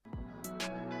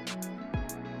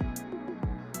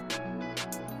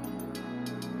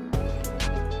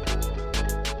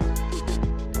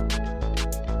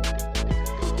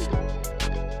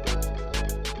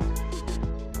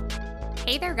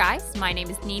Hey there, guys. My name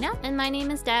is Nina. And my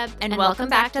name is Deb. And welcome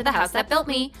back to The House That Built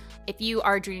Me. If you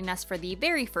are joining us for the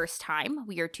very first time,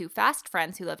 we are two fast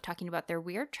friends who love talking about their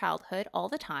weird childhood all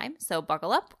the time. So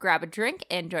buckle up, grab a drink,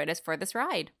 and join us for this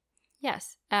ride.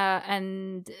 Yes.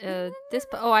 I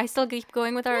still keep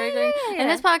going with our regular. Yeah. And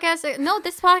this podcast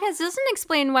doesn't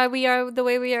explain why we are the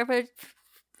way we are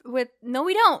no,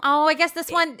 we don't. Oh, I guess this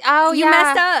one. Oh, you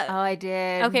messed up. Oh, I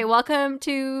did. Okay, welcome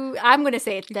to, I'm going to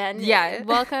say it then. Yeah.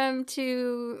 Welcome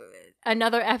to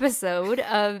another episode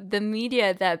of The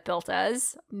Media That Built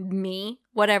Us. Me,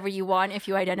 whatever you want, if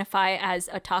you identify as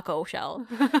a taco shell.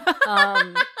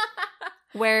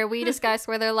 Where we discuss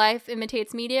whether life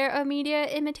imitates media or media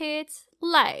imitates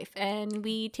life. And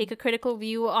we take a critical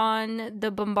view on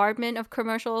the bombardment of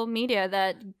commercial media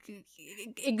that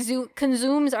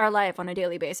consumes our life on a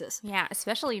daily basis. Yeah,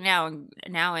 especially now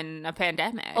in a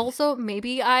pandemic. Also,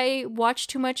 maybe I watched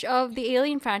too much of the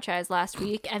Alien franchise last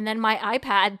week, and then my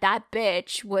iPad, that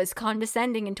bitch, was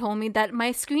condescending and told me that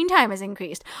my screen time has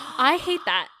increased. I hate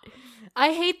that.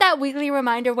 I hate that weekly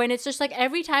reminder when it's just like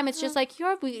every time it's just like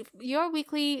your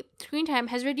weekly screen time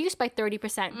has reduced by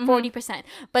 30%, 40%.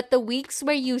 But the weeks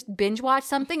where you binge watch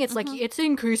something, it's like it's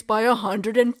increased by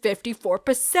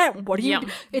 154%. What do you do?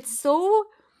 It's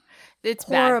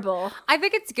horrible. Bad. I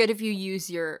think it's good if you use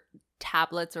your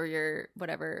tablets or your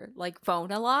whatever, like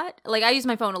phone a lot. Like I use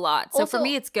my phone a lot. So also, for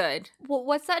me it's good. Well,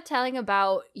 what's that telling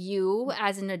about you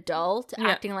as an adult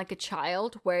acting like a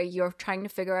child, where you're trying to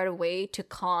figure out a way to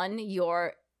con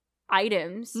your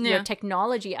items, your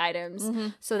technology items,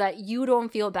 so that you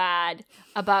don't feel bad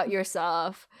about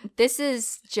yourself? This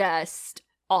is just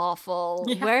awful.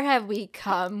 Where have we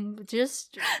come? This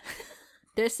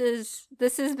is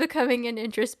becoming an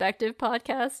introspective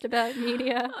podcast about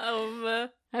media.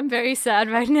 I'm very sad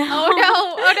right now.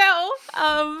 Oh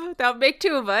no. That'll make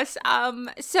two of us.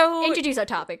 So introduce our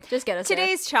topic. Just get us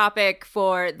today's topic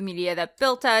for the media that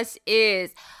built us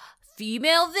is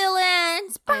female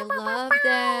villains. I love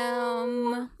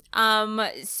them.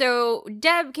 So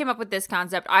Deb came up with this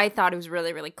concept. I thought it was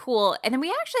really, really cool. And then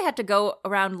we actually had to go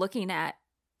around looking at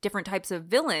different types of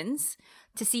villains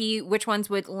to see which ones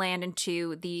would land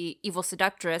into the evil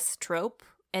seductress trope,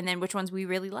 and then which ones we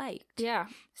really liked. Yeah.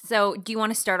 So do you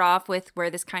want to start off with where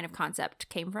this kind of concept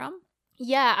came from?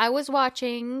 Yeah, I was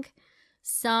watching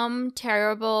some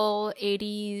terrible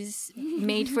 80s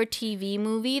made-for-TV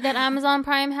movie that Amazon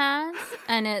Prime has,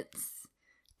 and it's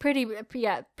pretty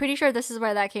sure this is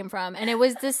where that came from. And it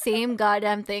was the same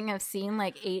goddamn thing I've seen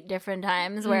like 8 different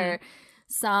times, where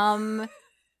some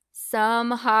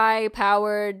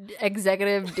high-powered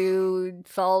executive dude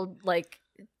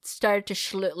started to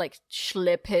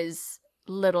schlip his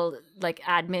little like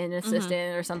admin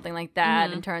assistant or something like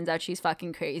that, and turns out she's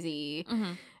fucking crazy.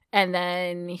 And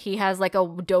then he has like a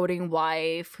doting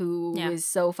wife who is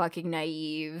so fucking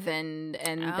naive, and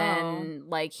then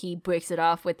like he breaks it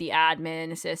off with the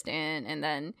admin assistant, and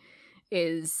then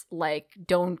is like,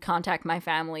 don't contact my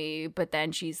family, but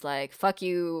then she's like, fuck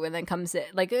you, and then comes in,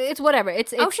 like, it's whatever,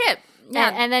 it's oh shit,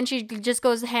 yeah. And then she just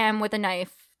goes ham with a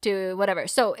knife to whatever.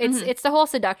 So it's the whole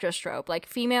seductress trope. Like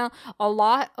female,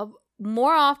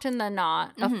 more often than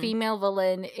not, a female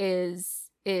villain is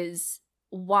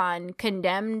one,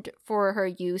 condemned for her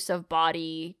use of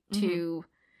body to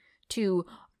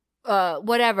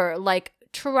whatever, like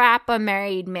trap a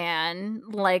married man.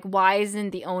 Like, why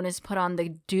isn't the onus put on the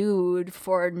dude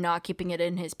for not keeping it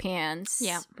in his pants?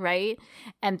 Yeah. Right?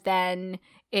 And then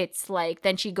it's like,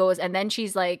 then she goes, and then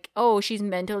she's like, oh, she's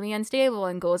mentally unstable,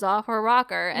 and goes off her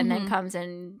rocker, and then comes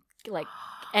and like,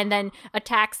 and then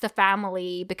attacks the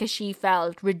family because she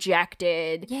felt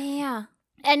rejected. Yeah.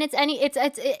 And and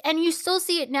you still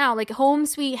see it now, like Home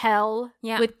Sweet Hell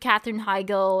with Katherine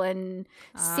Heigl, and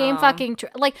same fucking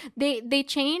like they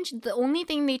change. The only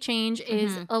thing they change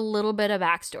is a little bit of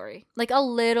backstory,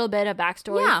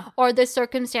 or the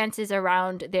circumstances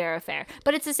around their affair.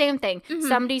 But it's the same thing.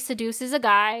 Somebody seduces a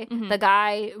guy, the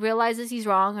guy realizes he's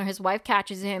wrong, or his wife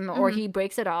catches him, or he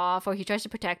breaks it off, or he tries to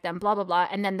protect them, blah blah blah,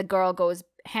 and then the girl goes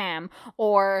ham,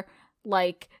 or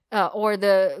like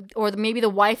maybe the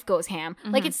wife goes ham.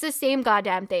 Like, it's the same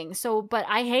goddamn thing. So, but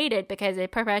I hate it because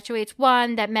it perpetuates,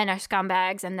 one, that men are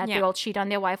scumbags and that they'll cheat on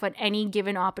their wife at any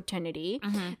given opportunity.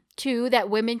 2, that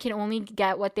women can only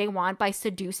get what they want by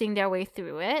seducing their way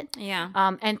through it.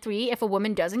 And 3, if a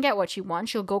woman doesn't get what she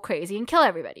wants, she'll go crazy and kill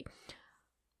everybody.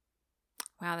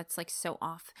 Wow, that's like so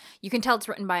off. You can tell it's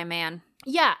written by a man.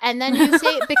 Yeah, and then you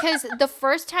say, because the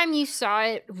first time you saw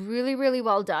it really, really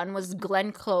well done was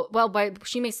Glenn Close. Well,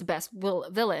 she makes the best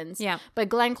villains. Yeah. But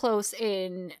Glenn Close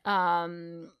in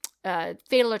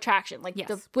Fatal Attraction, like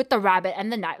with the rabbit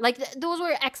and the knife, like those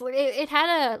were excellent. It had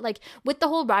a like with the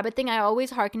whole rabbit thing. I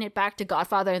always hearken it back to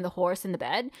Godfather and the horse in the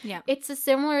bed. Yeah, it's a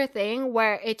similar thing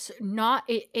where it's not.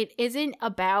 It isn't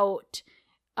about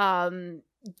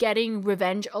getting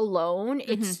revenge alone.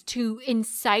 It's to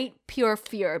incite pure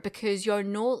fear, because you're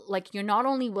not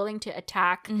only willing to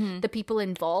attack the people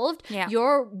involved,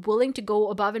 you're willing to go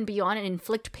above and beyond and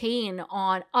inflict pain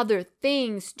on other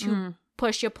things to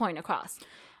push your point across.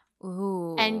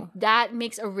 Ooh. And that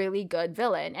makes a really good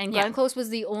villain. And Glenn Close was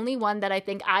the only one that I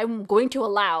think I'm going to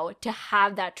allow to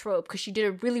have that trope, because she did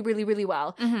it really, really, really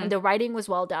well. And the writing was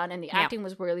well done, and the acting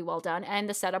was really well done, and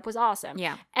the setup was awesome.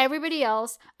 Yeah. Everybody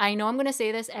else, I know I'm going to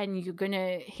say this, and you're going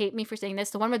to hate me for saying this,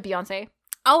 the one with Beyonce.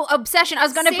 Oh, Obsession. I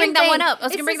was going to bring that one up.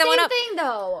 It's the same thing,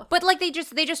 though. But like they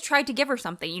just tried to give her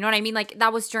something. You know what I mean? Like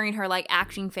that was during her like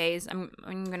acting phase. I'm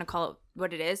going to call it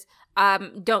what it is.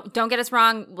 Don't get us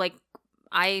wrong. Like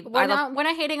we're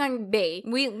not hating on Bey.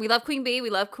 We love Queen Bee. We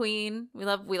love Queen. We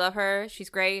love her. She's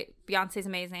great. Beyonce's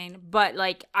amazing. But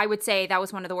like I would say that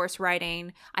was one of the worst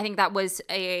writing. I think that was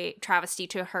a travesty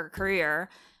to her career.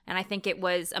 And I think it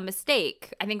was a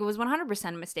mistake. I think it was 100%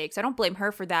 a mistake. So I don't blame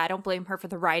her for that. I don't blame her for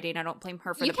the writing. I don't blame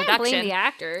her for the production. You can't blame the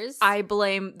actors. I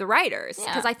blame the writers.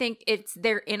 Because I think it's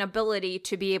their inability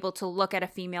to be able to look at a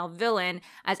female villain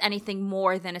as anything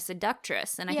more than a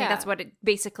seductress. And I think that's what it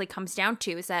basically comes down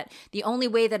to, is that the only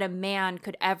way that a man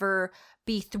could ever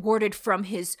be thwarted from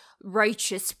his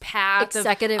righteous path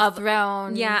executive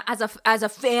throne, as a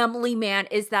family man,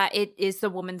 is that it is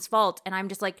the woman's fault. And I'm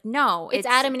just like, no, it's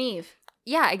Adam and Eve.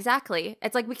 Yeah, exactly.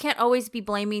 It's like we can't always be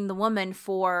blaming the woman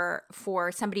for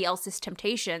somebody else's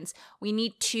temptations. We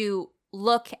need to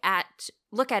look at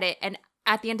it, and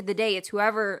at the end of the day, it's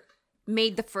whoever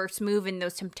made the first move in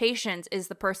those temptations is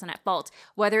the person at fault.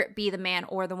 Whether it be the man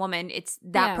or the woman, it's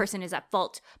that person is at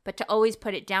fault. But to always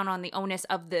put it down on the onus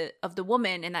of the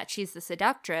woman, and that she's the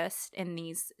seductress in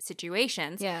these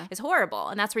situations is horrible.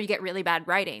 And that's where you get really bad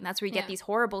writing. That's where you get these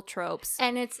horrible tropes.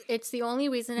 And it's the only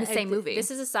reason the same movie.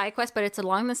 This is a side quest, but it's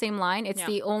along the same line. It's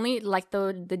the only, like,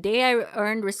 the day I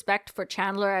earned respect for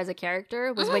Chandler as a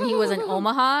character was when he was in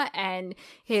Omaha, and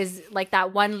his, like,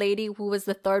 that one lady who was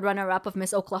the third runner-up of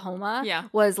Miss Oklahoma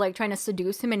was like trying to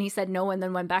seduce him, and he said no, and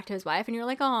then went back to his wife, and you're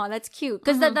like, oh, that's cute,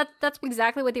 because that's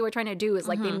exactly what they were trying to do, is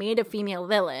like they made a female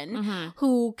villain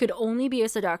who could only be a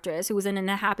seductress, who was in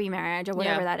a happy marriage or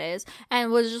whatever that is,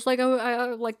 and was just like, oh,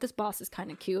 I like, this boss is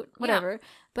kind of cute, whatever.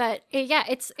 But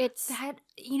it's that,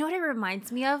 you know what it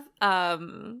reminds me of?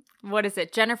 What is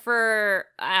it? Jennifer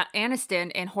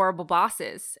Aniston in Horrible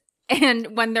Bosses.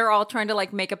 And when they're all trying to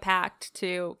like make a pact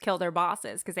to kill their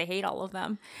bosses because they hate all of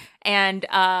them. And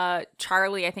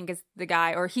Charlie, I think, is the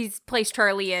guy, or he plays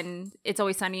Charlie in It's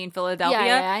Always Sunny in Philadelphia.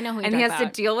 Yeah, I know who you're and he has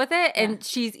about. to deal with it. And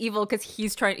she's evil because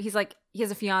he's like, he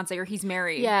has a fiance or he's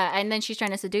married. Yeah, and then she's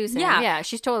trying to seduce him. Yeah,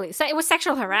 she's totally... So it was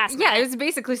sexual harassment. Yeah, it was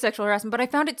basically sexual harassment, but I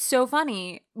found it so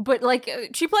funny. But, like,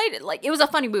 she played it, like, it was a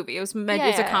funny movie. It was meant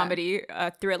as a comedy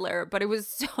thriller, but it was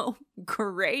so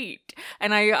great.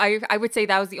 And I would say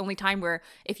that was the only time where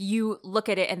if you look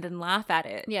at it and then laugh at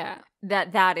it,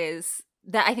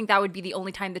 that I think that would be the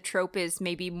only time the trope is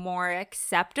maybe more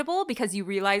acceptable, because you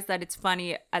realize that it's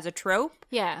funny as a trope.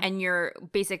 Yeah. And you're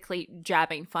basically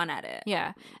jabbing fun at it.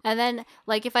 Yeah. And then,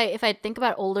 like, if I think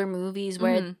about older movies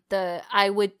where I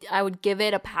would give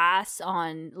it a pass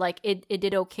on, like, it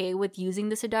did okay with using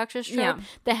the seductress trope. Yeah.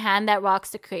 The Hand That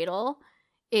Rocks the Cradle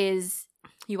is...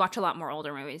 You watch a lot more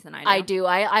older movies than I do. I do.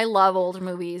 I love older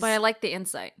movies. But I like the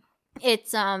insight.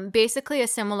 It's basically a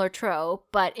similar trope,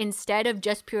 but instead of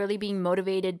just purely being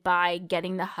motivated by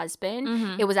getting the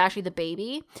husband, it was actually the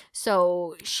baby.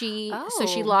 So she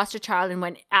lost a child and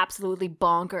went absolutely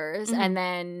bonkers, and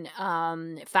then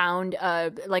found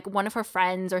like one of her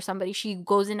friends or somebody. She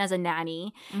goes in as a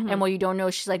nanny, and what you don't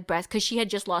know, she's like because she had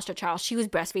just lost her child. She was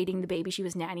breastfeeding the baby she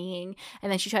was nannying,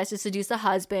 and then she tries to seduce the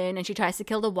husband, and she tries to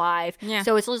kill the wife. Yeah.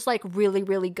 So it's just like really,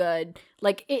 really good.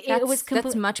 Like it was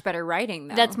that's much better writing,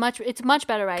 though. It's much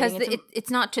better writing, because it's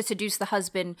not to seduce the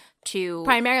husband to...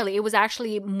 Primarily, it was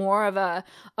actually more of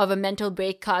a mental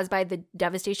break caused by the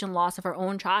devastation loss of her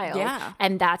own child. Yeah.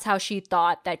 And that's how she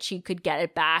thought that she could get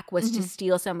it back, was to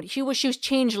steal somebody. She was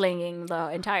changelinging the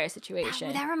entire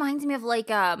situation. That reminds me of like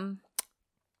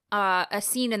a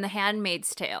scene in The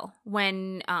Handmaid's Tale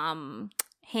when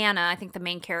Hannah, I think the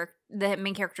main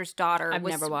character's daughter. I've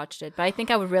never watched it, but I think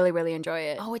I would really, really enjoy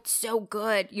it. Oh, it's so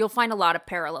good. You'll find a lot of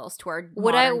parallels to our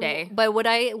modern day. But would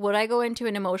I go into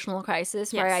an emotional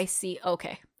crisis where I see,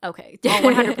 okay. Oh,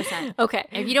 100%. Okay.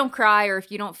 If you don't cry or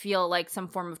if you don't feel like some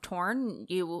form of torn,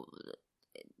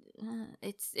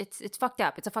 it's fucked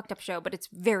up. It's a fucked up show, but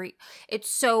it's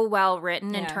so well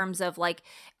written in terms of like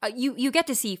you get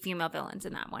to see female villains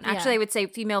in that one. Actually, I would say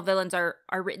female villains are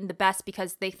written the best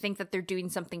because they think that they're doing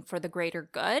something for the greater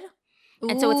good.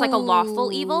 And so it's like a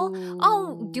lawful evil.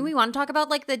 Oh, do we want to talk about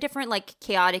like the different like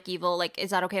chaotic evil? Like,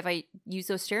 is that okay if I use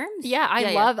those terms? Yeah,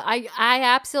 I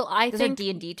absolutely, those think are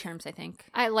D&D terms, I think.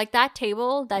 I like that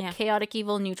table, that chaotic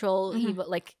evil, neutral evil,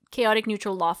 like chaotic,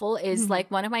 neutral, lawful is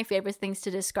like one of my favorite things to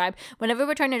describe. Whenever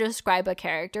we're trying to describe a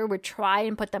character, we try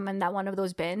and put them in that one of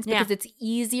those bins because it's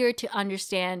easier to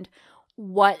understand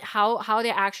how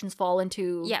their actions fall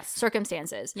into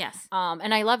circumstances. Yes.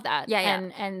 And I love that.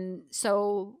 And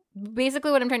so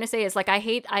basically what I'm trying to say is like I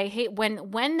hate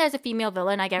when there's a female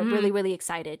villain, I get really, really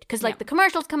excited because like the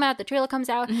commercials come out, the trailer comes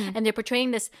out, and they're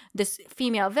portraying this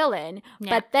female villain,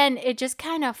 but then it just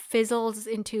kind of fizzles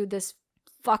into this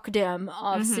fuckdom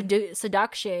of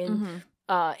seduction,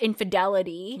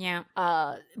 infidelity,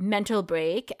 mental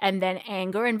break, and then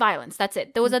anger and violence. That's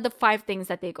it. Those are the 5 things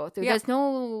that they go through. There's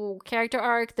no character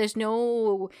arc, there's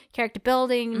no character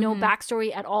building, no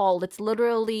backstory at all. It's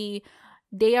literally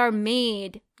they are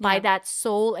made by that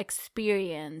soul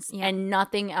experience and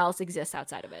nothing else exists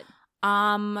outside of it.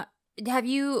 Have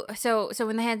you so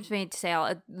in The Handmaid's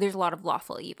Tale, there's a lot of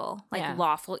lawful evil, like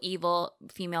lawful evil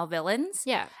female villains.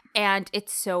 Yeah. And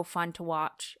it's so fun to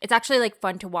watch. It's actually like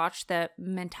fun to watch the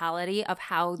mentality of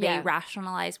how they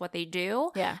rationalize what they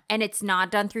do. Yeah. And it's not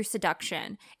done through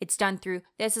seduction. It's done through,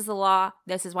 this is the law,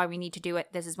 this is why we need to do it,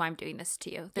 this is why I'm doing this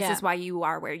to you. This is why you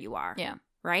are where you are. Yeah.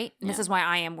 Right? And this is why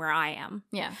I am where I am.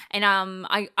 Yeah. And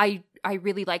I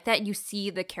really like that. You see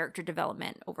the character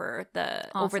development over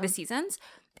the seasons.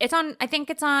 It's on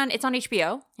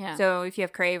HBO. Yeah. So if you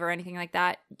have Crave or anything like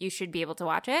that, you should be able to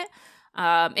watch it.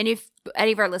 And if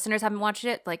any of our listeners haven't watched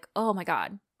it, like, oh my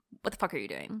God, what the fuck are you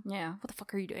doing? Yeah. What the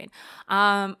fuck are you doing?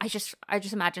 I just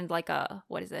imagined like an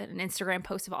Instagram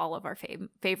post of all of our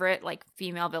favorite like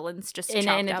female villains just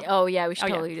chopped up. Oh yeah, we should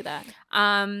totally do that.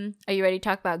 Are you ready to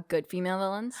talk about good female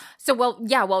villains? So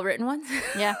well-written ones.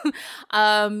 Yeah.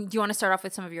 Do you want to start off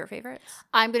with some of your favorites?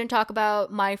 I'm going to talk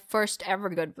about my first ever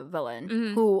good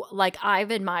villain, who like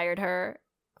I've admired her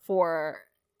for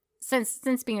since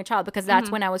being a child because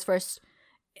that's when I was first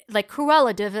like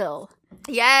Cruella de Vil.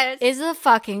 Yes. Is a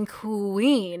fucking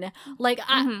queen. Like,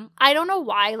 I don't know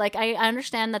why. Like, I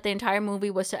understand that the entire movie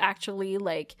was to actually,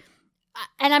 like...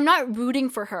 And I'm not rooting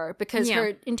for her because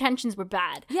her intentions were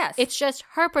bad. Yes. It's just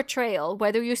her portrayal,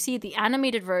 whether you see the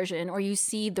animated version or you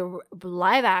see the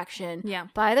live action. Yeah.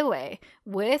 By the way,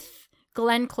 with...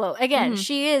 Glenn Close again.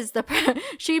 She is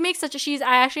she makes such a.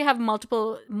 I actually have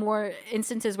multiple more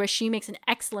instances where she makes an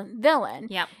excellent villain.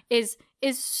 Yeah,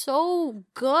 is so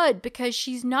good because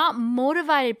she's not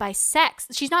motivated by sex.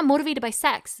 She's not motivated by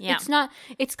sex. Yeah.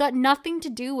 It's got nothing to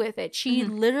do with it. She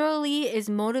literally is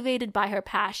motivated by her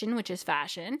passion, which is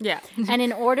fashion. Yeah, and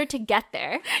in order to get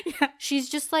there, she's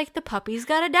just like the puppy's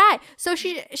gotta die. So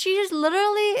she just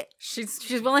literally she's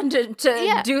willing to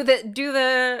do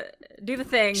the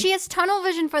thing. She has tunnel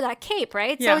vision for that cape,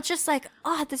 right? Yeah. So it's just like,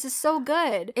 oh, this is so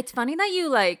good. It's funny that you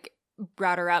like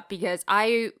brought her up because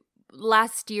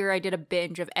last year I did a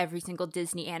binge of every single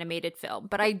Disney animated film,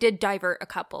 but I did divert a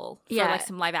couple for like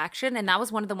some live action, and that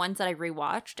was one of the ones that I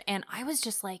rewatched, and I was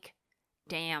just like,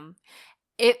 damn.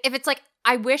 If it's like,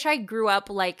 I wish I grew up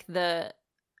like the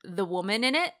woman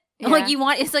in it. Yeah. Like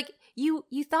it's like you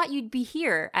thought you'd be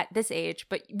here at this age,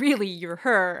 but really you're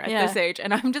her at this age,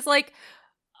 and I'm just like,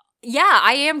 yeah,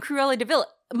 I am Cruella de Vil,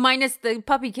 minus the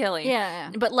puppy killing.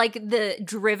 Yeah. But like the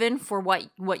driven for what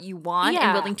you want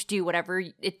and willing to do whatever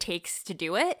it takes to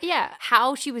do it. Yeah.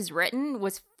 How she was written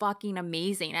was fucking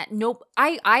amazing.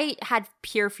 I had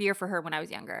pure fear for her when I was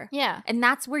younger. Yeah. And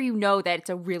that's where you know that it's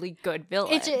a really good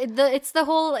villain. It's the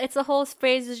whole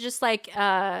phrase is just like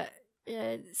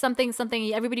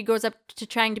something everybody grows up to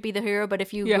trying to be the hero, but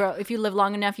if you live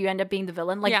long enough you end up being the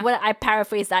villain. Like what I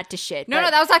paraphrase that to shit. No,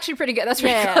 that was actually pretty good. That's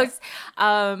pretty close.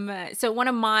 So one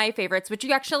of my favorites, which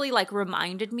you actually like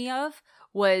reminded me of,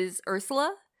 was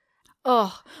Ursula.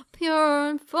 Oh, pure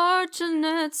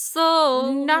unfortunate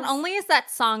soul. Not only is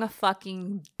that song a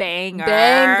fucking banger.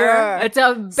 It's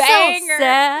a banger. So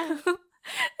sad.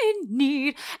 In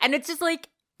need. And it's just like,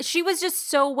 she was just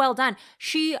so well done.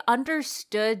 She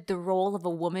understood the role of a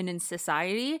woman in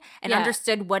society and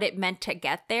understood what it meant to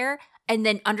get there, and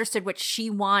then understood what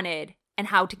she wanted and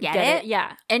how to get it.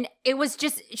 Yeah. And it was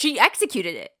just, she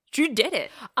executed it. She did it.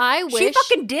 She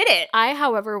fucking did it. I,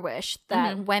 however, wish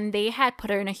that when they had put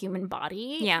her in a human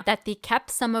body, that they kept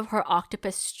some of her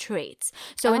octopus traits.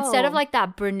 So instead of like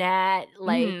that brunette,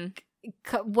 like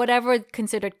whatever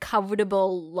considered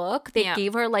comfortable look. They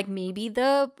gave her like maybe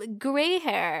the gray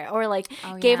hair, or like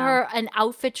gave her an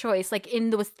outfit choice like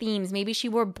in those themes. Maybe she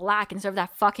wore black instead of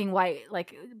that fucking white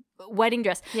like wedding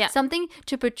dress. Something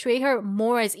to portray her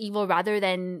more as evil rather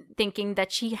than thinking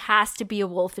that she has to be a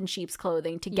wolf in sheep's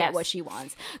clothing to get what she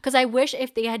wants. Because I wish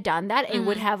if they had done that, it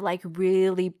would have like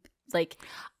really like,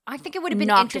 I think it would have been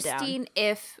interesting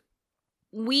if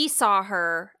we saw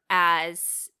her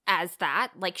as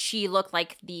that, like she looked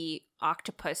like the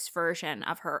octopus version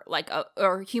of her, like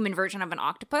or human version of an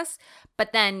octopus,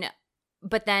 but then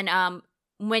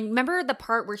when, remember the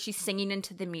part where she's singing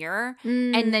into the mirror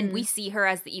and then we see her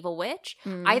as the evil witch?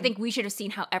 I think we should have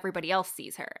seen how everybody else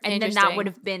sees her, and then that would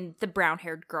have been the brown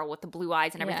haired girl with the blue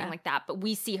eyes and everything like that. But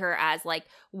we see her as like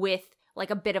with like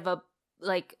a bit of a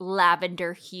like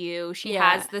lavender hue. She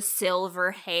has the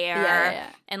silver hair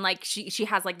and like she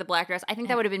has like the black dress. I think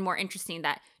that would have been more interesting,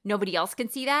 that nobody else can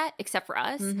see that except for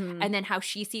us, and then how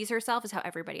she sees herself is how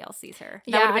everybody else sees her.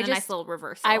 That would have been a nice little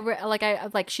reversal.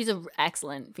 I she's an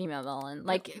excellent female villain.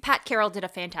 Like Pat Carroll did a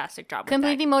fantastic job.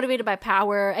 Completely motivated by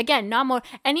power. Again,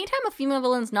 anytime a female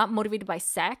villain's not motivated by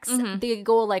sex, they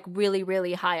go like really,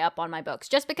 really high up on my books.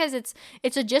 Just because it's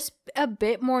just a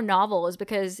bit more novel, is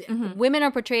because women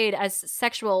are portrayed as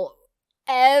sexual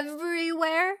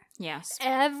everywhere. Yes.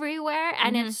 Everywhere.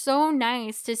 And it's so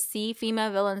nice to see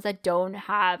female villains that don't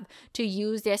have to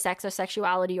use their sex or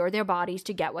sexuality or their bodies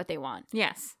to get what they want.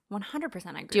 Yes. 100% I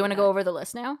agree. Do you want to go over the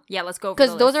list now? Yeah, let's go over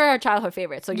because those are our childhood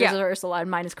favorites. So yours are Ursula and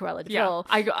mine is Cruella de Vil.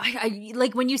 I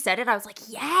like when you said it, I was like,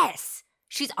 yes.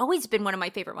 She's always been one of my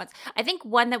favorite ones. I think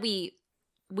one that we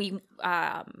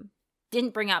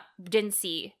didn't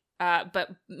see, but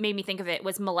made me think of it,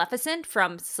 was Maleficent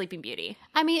from Sleeping Beauty.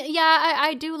 I mean, yeah,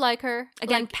 I do like her.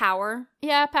 Again, like, power.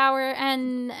 Yeah, power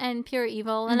and pure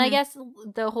evil. And I guess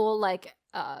the whole like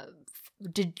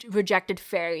rejected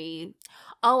fairy.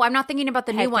 Oh, I'm not thinking about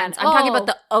the new ones. I'm talking about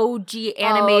the OG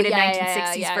animated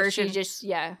 1960s version. She just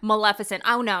Maleficent.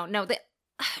 Oh no.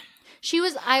 She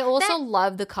was. I also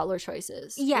love the color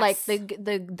choices. Yes, like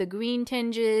the green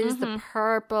tinges, the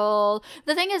purple.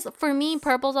 The thing is, for me,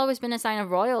 purple's always been a sign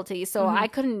of royalty, so I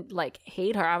couldn't like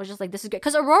hate her. I was just like, this is good,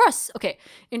 because Aurora's okay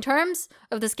in terms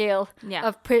of the scale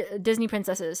of Disney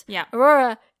princesses. Yeah,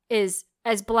 Aurora is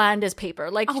as bland as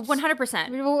paper. Like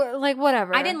 100%. Like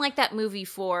whatever. I didn't like that movie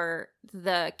for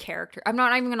the character. I'm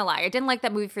not even gonna lie. I didn't like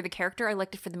that movie for the character. I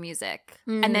liked it for the music,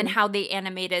 and then how they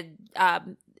animated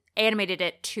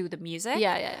it to the music.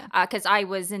 Because I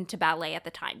was into ballet at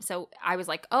the time, so I was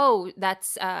like, oh,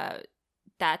 that's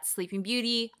Sleeping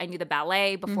Beauty. I knew the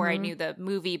ballet before I knew the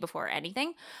movie, before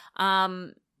anything.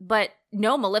 But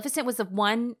no, Maleficent was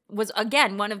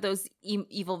again one of those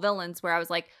evil villains where I was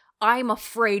like, I'm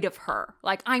afraid of her.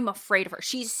 Like, I'm afraid of her.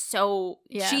 She's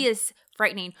she is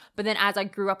frightening. But then as I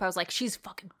grew up, I was like, she's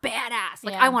fucking badass.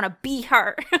 Like, I want to be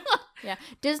her. Yeah.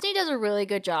 Disney does a really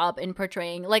good job in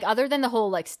portraying, like, other than the whole,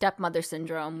 like, stepmother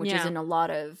syndrome, which is in a lot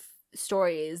of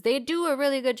stories, they do a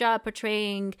really good job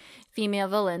portraying female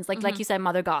villains. Like you said,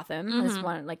 Mother Gotham is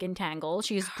one, like, in Tangle.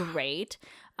 She's great.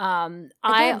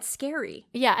 Again, scary.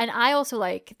 Yeah, and I also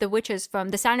like the witches from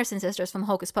the Sanderson sisters from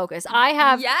Hocus Pocus. I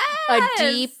have a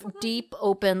deep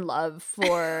open love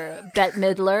for Bette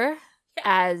Midler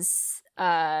as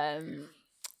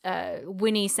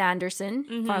Winnie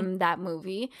Sanderson from that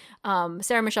movie.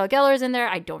 Sarah Michelle Gellar's in there.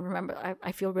 I don't remember.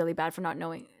 I feel really bad for not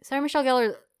knowing. Sarah Michelle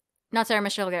Gellar, not Sarah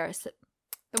Michelle Gellar.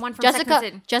 The one from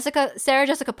Sarah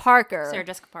Jessica Parker. Sarah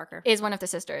Jessica Parker is one of the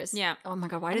sisters. Yeah. Oh my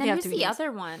god, why did they have to be the other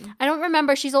one? I don't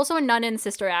remember. She's also a nun in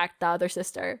Sister Act, the other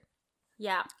sister.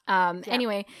 Yeah.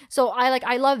 Anyway, so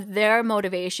I love their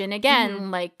motivation again,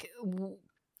 like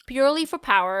purely for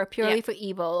power, purely for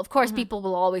evil. Of course, people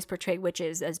will always portray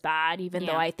witches as bad, even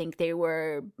though I think they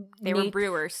were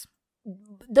brewers.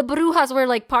 The Brujas were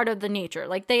like part of the nature.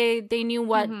 Like they knew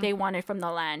what they wanted from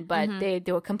the land, but they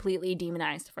were completely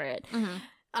demonized for it.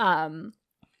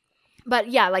 But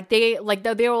yeah, like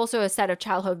they're also a set of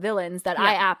childhood villains that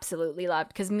I absolutely loved,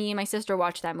 because me and my sister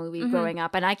watched that movie growing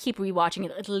up, and I keep rewatching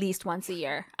it at least once a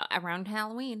year. Around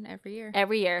Halloween, every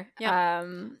year. Yeah.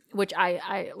 Which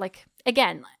I like.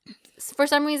 Again, for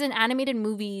some reason, animated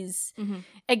movies,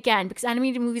 again, because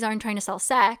animated movies aren't trying to sell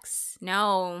sex.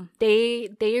 No.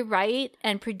 They write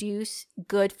and produce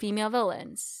good female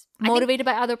villains, motivated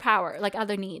by other power, like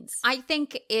other needs. I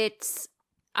think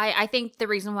I think the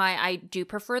reason why I do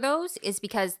prefer those is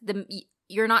because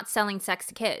you're not selling sex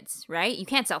to kids, right? You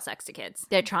can't sell sex to kids.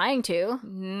 They're trying to.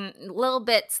 Little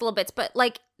bits. But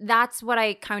like, that's what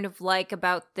I kind of like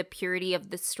about the purity of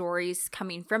the stories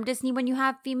coming from Disney when you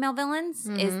have female villains,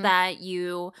 is that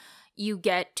you you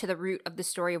get to the root of the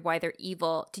story of why they're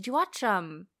evil. Did you watch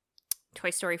Toy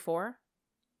Story 4?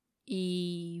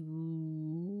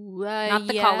 Not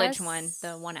the college one,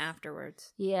 the one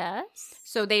afterwards. Yes.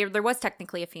 So there was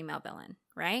technically a female villain,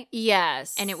 right?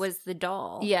 Yes. And it was the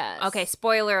doll. Yes. Okay,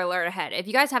 spoiler alert ahead. If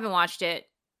you guys haven't watched it,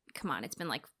 come on, it's been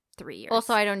like 3 years.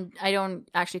 Also, I don't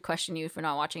actually question you for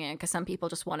not watching it, because some people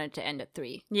just wanted to end at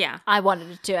 3. Yeah. I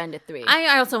wanted it to end at 3.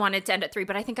 I also wanted to end at 3,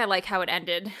 but I think I like how it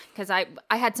ended, because I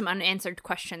had some unanswered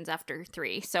questions after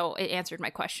 3, so it answered my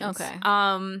questions. Okay.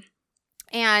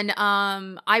 And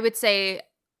I would say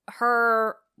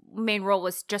her main role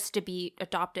was just to be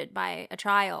adopted by a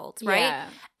child, right? Yeah.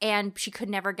 And she could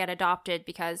never get adopted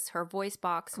because her voice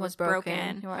box was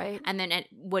broken. Right. And then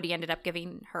Woody ended up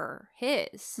giving her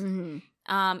his. Mm-hmm.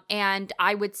 And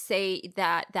I would say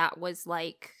that was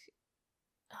like,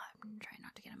 I'm trying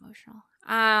not to get emotional.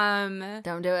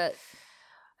 Don't do it.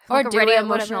 Or do already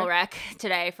emotional wreck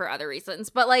today for other reasons.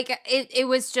 But like it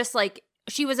was just like,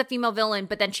 she was a female villain,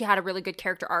 but then she had a really good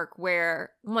character arc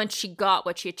where once she got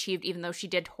what she achieved, even though she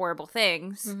did horrible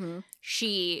things, mm-hmm.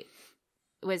 she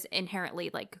was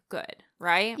inherently like good,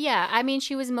 right? Yeah, I mean,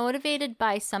 she was motivated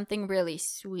by something really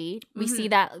sweet. We see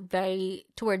that very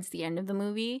towards the end of the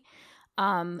movie.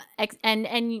 And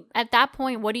at that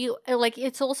point, what do you like?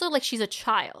 It's also like she's a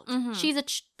child. Mm-hmm.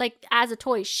 She's like as a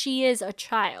toy, she is a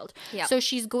child. Yep. So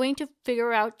she's going to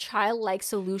figure out childlike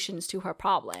solutions to her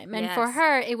problem. And for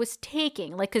her, it was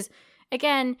taking like, because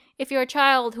again, if you're a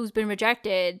child who's been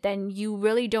rejected, then you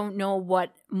really don't know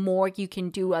what more you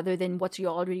can do other than what you're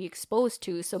already exposed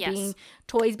to. So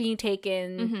toys being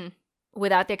taken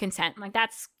without their consent, like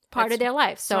that's part of their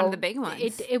life. So one of the big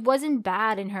ones. It wasn't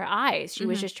bad in her eyes. She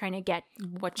was just trying to get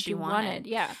what she wanted.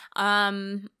 Yeah.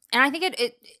 And I think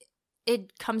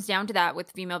it comes down to that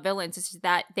with female villains, is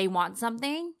that they want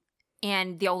something,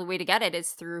 and the only way to get it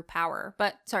is through power.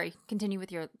 But sorry, continue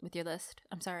with your list.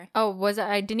 I'm sorry. Oh,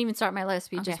 I didn't even start my list.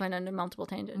 We just went into multiple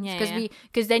tangents.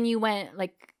 Because then you went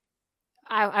like,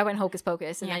 I went Hocus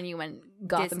Pocus, and then you went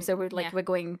Gotham. Disney, so we're like we're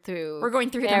going through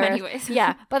them anyways.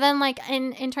 Yeah, but then like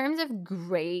in terms of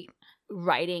great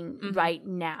writing right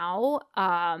now,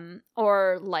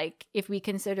 or like if we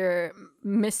consider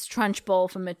Miss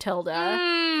Trunchbull from Matilda,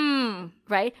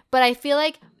 right? But I feel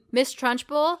like Miss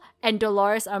Trunchbull and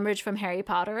Dolores Umbridge from Harry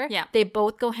Potter, they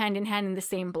both go hand in hand in the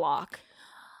same block.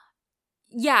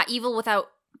 Yeah, evil without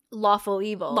lawful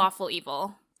evil. Lawful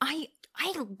evil. I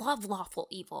love lawful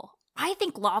evil. I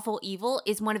think lawful evil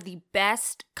is one of the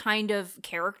best kind of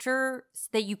characters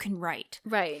that you can write.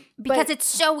 Right. Because it's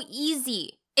so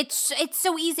easy. It's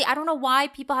so easy. I don't know why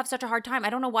people have such a hard time. I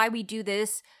don't know why we do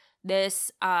this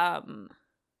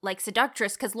like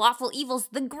seductress, because lawful evil's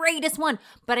the greatest one.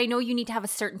 But I know you need to have a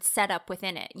certain setup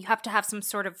within it. You have to have some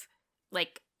sort of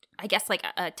like, I guess like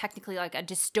a technically like a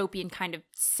dystopian kind of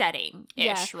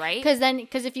setting-ish, right?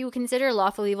 Because if you consider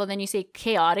lawful evil, then you say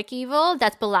chaotic evil.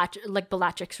 That's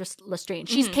Bellatrix Lestrange.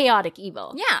 She's chaotic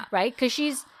evil. Yeah. Right? Because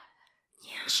she's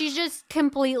just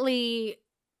completely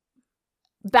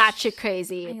batshit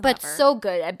crazy, but so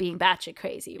good at being batshit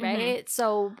crazy, right?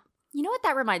 So you know what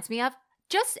that reminds me of?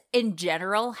 Just in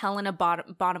general, Helena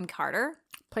Bonham Carter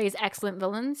plays excellent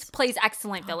villains.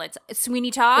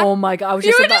 Sweeney Todd. Oh my god, I was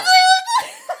just about.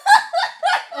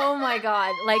 Oh my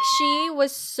god, like she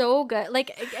was so good.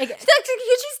 Like she's technically a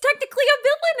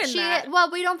villain in that. Well,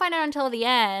 we don't find out until the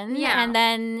end. Yeah, and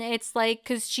then it's like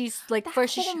because she's like the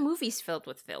whole movie's filled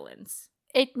with villains.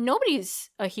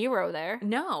 Nobody's a hero there.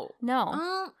 No.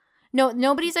 No,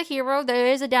 nobody's a hero. There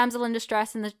is a damsel in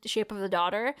distress in the shape of the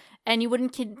daughter, and you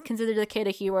wouldn't consider the kid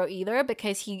a hero either,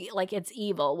 because he like it's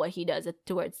evil what he does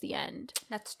towards the end.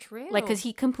 That's true. Like because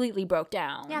he completely broke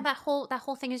down. Yeah, that whole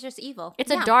thing is just evil.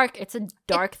 It's a dark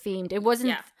themed. It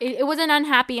wasn't. Yeah. It was an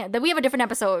unhappy. We have a different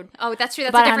episode. Oh, that's true.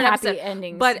 That's a different episode.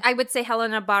 Endings. But I would say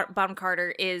Helena Bonham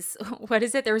Carter is what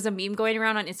is it? There was a meme going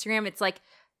around on Instagram. It's like,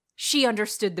 she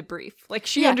understood the brief. Like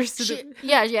she understood. She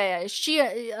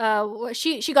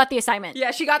got the assignment.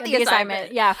 Yeah, she got the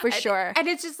assignment. Yeah, for sure. And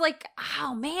it's just like,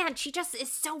 oh man, she just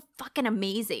is so fucking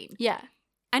amazing. Yeah.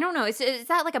 I don't know. Is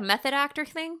that like a method actor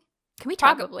thing? Can we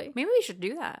talk? Probably. Maybe we should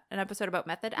do that. An episode about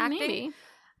method acting. Maybe.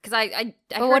 Because I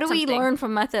but what do we learn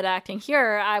from method acting?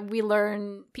 Here, we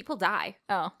learn people die.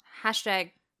 Oh.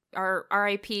 Hashtag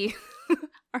R.I.P.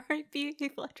 R.I.P.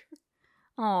 Heath Ledger.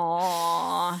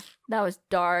 Aww, that was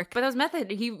dark. But that was method.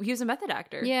 He was a method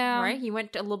actor. Yeah. Right? He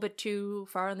went a little bit too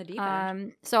far on the deep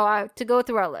end. So to go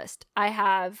through our list, I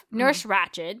have Nurse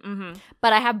Ratched,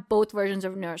 but I have both versions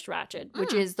of Nurse Ratched,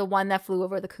 which is the one that flew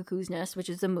over the cuckoo's nest, which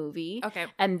is the movie. Okay.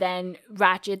 And then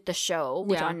Ratched, the show,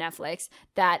 which on Netflix,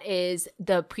 that is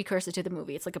the precursor to the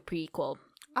movie. It's like a prequel.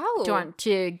 Oh.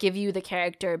 to give you the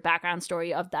character background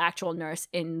story of the actual nurse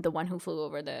in The One Who Flew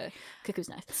Over the Cuckoo's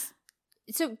Nest.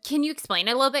 So can you explain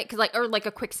it a little bit? Or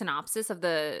a quick synopsis of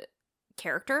the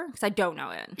character? Because I don't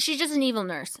know it. She's just an evil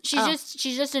nurse. She's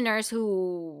just a nurse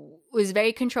who is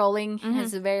very controlling,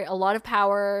 has a lot of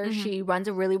power. She runs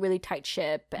a really, really tight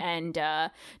ship and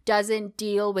doesn't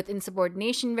deal with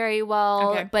insubordination very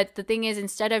well. Okay. But the thing is,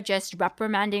 instead of just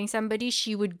reprimanding somebody,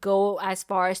 she would go as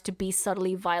far as to be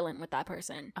subtly violent with that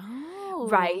person. Oh.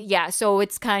 Right. Yeah. So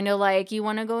it's kind of like, you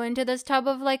want to go into this tub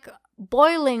of like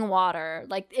boiling water.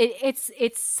 Like it's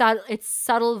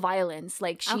subtle violence.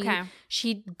 Like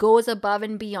she goes above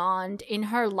and beyond in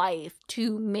her life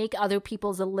to make other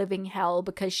people's a living hell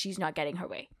because she's not getting her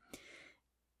way.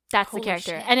 That's Holy the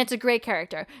character. shit. And it's a great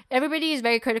character. Everybody is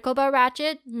very critical about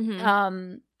Ratchet.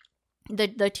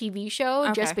 The TV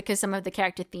show, just because some of the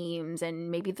character themes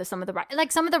and maybe some of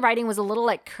the writing was a little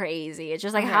like crazy. It's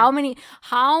just like how many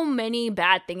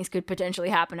bad things could potentially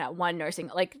happen at one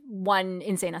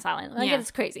insane asylum. Like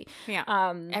it's crazy.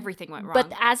 Yeah. Everything went wrong.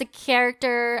 But as a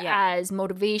character, as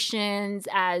motivations,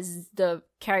 as the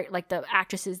character, like the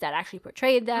actresses that actually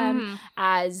portrayed them,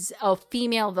 as a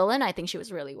female villain, I think she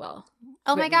was really well.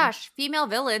 Oh written. my gosh, female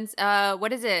villains.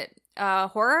 What is it?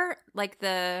 Horror? Like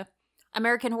the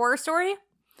American Horror Story?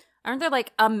 Aren't there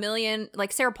like a million,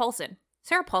 like Sarah Paulson?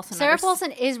 Sarah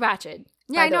Paulson is Ratchet.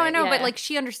 Yeah, I know, but like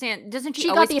she understands. Doesn't she? She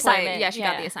always got the play? assignment. Yeah, she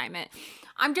got the assignment.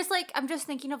 I'm just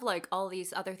thinking of like all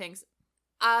these other things.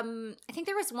 I think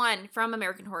there was one from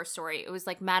American Horror Story. It was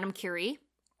like Madame Curie.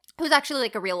 It was actually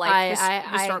like a real life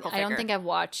historical figure. I don't think I've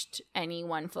watched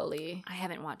anyone fully. I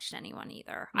haven't watched anyone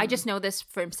either. I just know this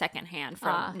from secondhand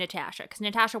from Natasha, because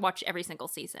Natasha watched every single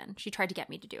season. She tried to get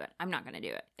me to do it. I'm not going to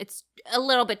do it. It's a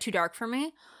little bit too dark for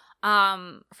me.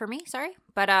 Sorry.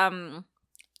 But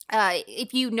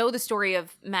if you know the story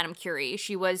of Madame Curie,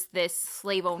 she was this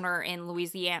slave owner in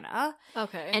Louisiana.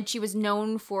 Okay. And she was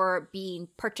known for being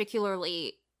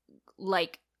particularly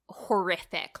like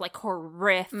horrific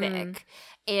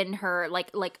in her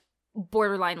like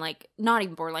borderline, like not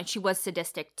even borderline, she was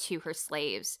sadistic to her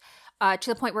slaves, to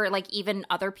the point where like even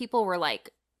other people were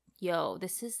like, yo,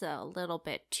 this is a little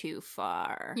bit too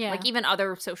far. Like even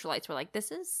other socialites were like,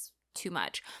 this is too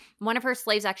much. One of her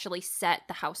slaves actually set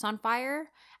the house on fire,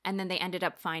 and then they ended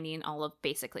up finding all of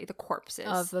basically the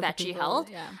corpses that she held.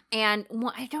 And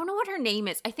I don't know what her name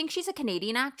is. I think she's a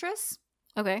Canadian actress.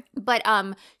 Okay. But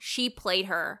she played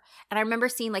her, and I remember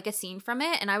seeing like a scene from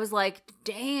it, and I was like,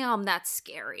 damn, that's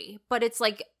scary. But it's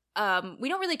like we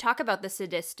don't really talk about the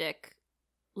sadistic,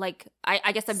 like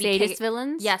I guess that'd be sadist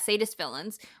villains. Yeah, sadist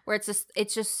villains, where it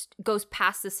just goes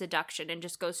past the seduction and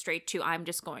just goes straight to, I'm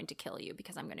just going to kill you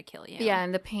because I'm going to kill you. Yeah,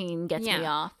 and the pain gets me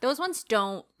off. Those ones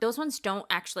don't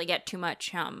actually get too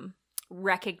much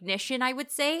recognition, I would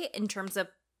say, in terms of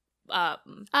I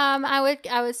would.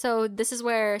 So this is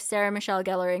where Sarah Michelle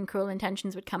Gellar in Cruel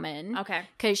Intentions would come in. Okay.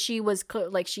 Because she was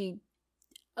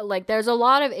there's a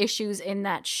lot of issues in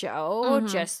that show,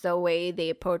 just the way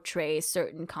they portray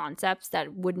certain concepts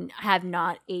that wouldn't have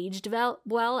not aged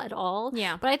well at all.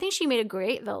 Yeah. But I think she made a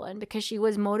great villain because she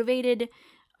was motivated,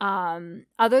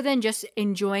 other than just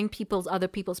enjoying other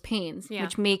people's pains,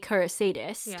 which make her a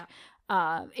sadist. Yeah.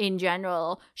 In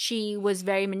general, she was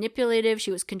very manipulative.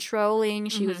 She was controlling.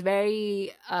 She was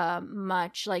very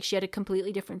much like she had a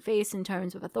completely different face in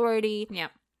terms of authority. Yeah.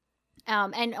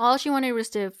 And all she wanted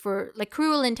was for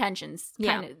Cruel Intentions.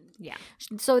 Yeah. Yeah.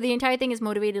 So the entire thing is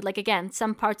motivated. Like, again,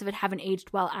 some parts of it haven't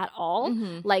aged well at all.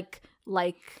 Was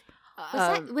it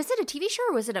a TV show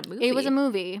or was it a movie? It was a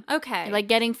movie. Okay. Like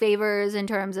getting favors in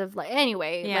terms of like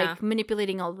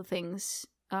manipulating all the things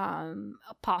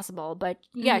possible. But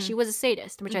yeah, she was a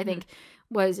sadist, which I think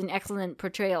was an excellent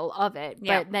portrayal of it.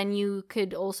 But then you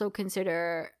could also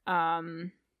consider I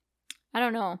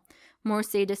don't know, more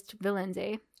sadist villains,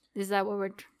 eh? Is that what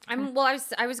we're I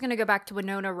was gonna go back to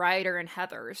Winona Ryder and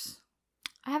Heathers.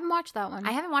 I haven't watched that one.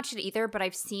 I haven't watched it either, but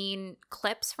I've seen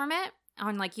clips from it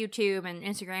on like YouTube and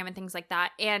Instagram and things like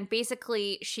that. And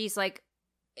basically she's like,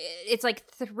 it's like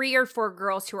 3 or 4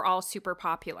 girls who are all super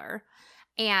popular,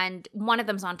 and one of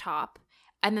them's on top,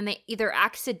 and then they either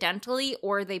accidentally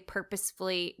or they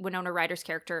purposefully, Winona Ryder's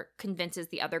character convinces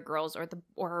the other girls or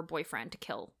her boyfriend to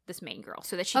kill this main girl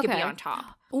so that she could be on top.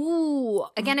 Ooh,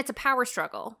 again, it's a power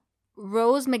struggle.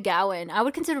 Rose McGowan. I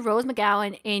would consider Rose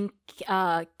McGowan in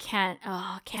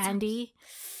Candy.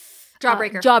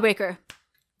 Jawbreaker. Jawbreaker.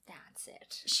 That's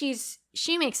it. She's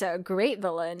she makes a great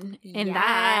villain in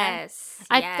that. Yes.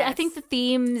 I think the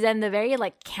themes and the very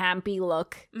like campy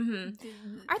look.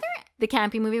 Are there The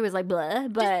campy movie was like blah,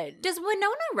 but does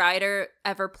Winona Ryder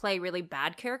ever play really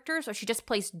bad characters, or she just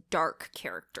plays dark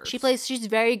characters? she's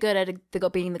very good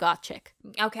at being the goth chick.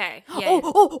 Okay. Yeah.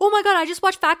 Oh my god! I just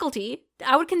watched Faculty.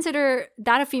 I would consider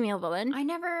that a female villain. I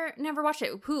never watched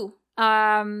it. Who?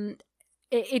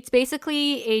 It's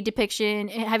basically a depiction.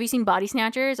 Have you seen Body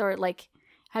Snatchers, or like?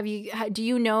 Do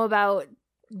you know about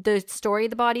the story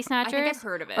of the Body Snatchers? I think I've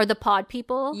heard of it. Or the Pod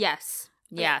People? Yes.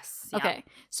 Yes. Yeah. Okay.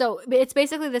 So it's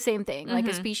basically the same thing. Like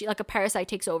a species, like a parasite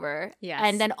takes over. Yes.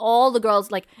 And then all the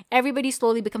girls, like everybody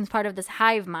slowly becomes part of this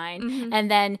hive mind. And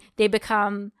then they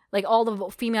become, like all the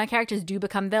female characters do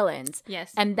become villains.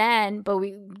 Yes. And then,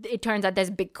 it turns out there's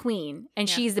a big queen and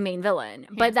she's the main villain.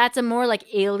 Yeah. But that's a more like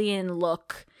alien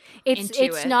look.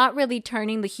 It's not really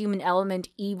turning the human element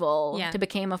evil to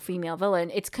become a female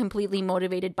villain. It's completely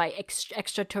motivated by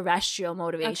extraterrestrial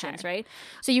motivations, right?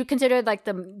 So you consider like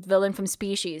the villain from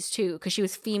Species too, because she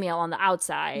was female on the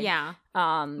outside. Yeah.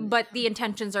 But the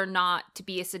intentions are not to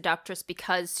be a seductress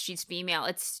because she's female.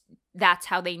 That's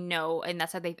how they know, and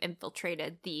that's how they've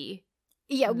infiltrated the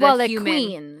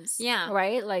queens. Yeah.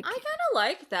 Right? Like I kind of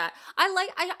like that.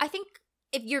 I think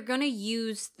if you're going to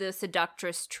use the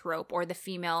seductress trope or the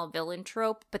female villain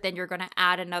trope, but then you're going to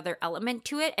add another element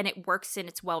to it and it works and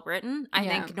it's well written, I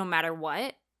think no matter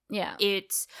what. Yeah.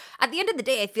 It's, at the end of the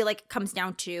day, I feel like it comes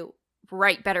down to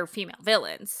write better female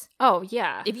villains. Oh,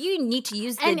 yeah. If you need to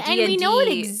use the D&D. And we know it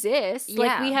exists. Yeah.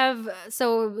 Like we have,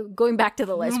 so going back to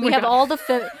the list, we have all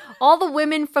the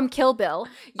women from Kill Bill,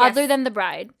 other than the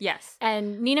bride. Yes.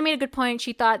 And Nina made a good point.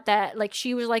 She thought that, like,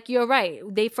 she was like, you're right.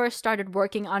 They first started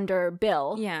working under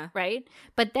Bill. Yeah. Right?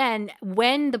 But then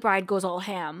when the bride goes all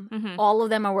ham, all of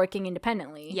them are working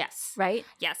independently. Yes. Right?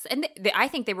 Yes. And I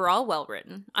think they were all well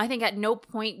written. I think at no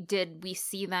point did we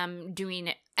see them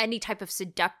doing any type of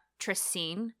seductress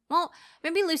scene. Well,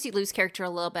 maybe Lucy Liu's character a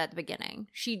little bit at the beginning.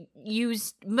 She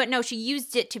used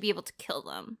it to be able to kill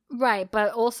them. Right,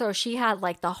 but also she had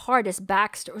like the hardest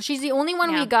backstory. She's the only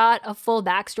one we got a full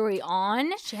backstory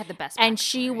on. She had the best backstory. And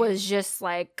she was just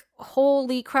like,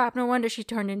 holy crap, no wonder she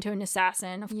turned into an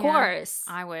assassin. Of course.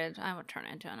 I would turn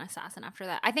into an assassin after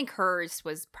that. I think hers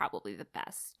was probably the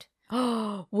best.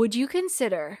 Would you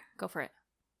consider... Go for it.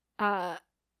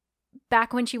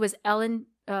 Back when she was Ellen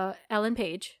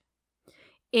Page...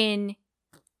 in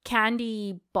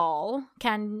Candy Ball,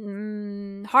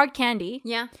 Hard Candy,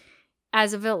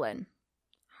 as a villain.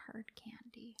 Hard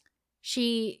Candy.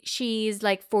 She's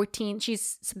like 14.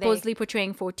 She's supposedly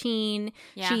portraying 14.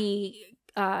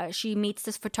 Yeah. She meets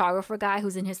this photographer guy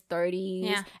who's in his 30s.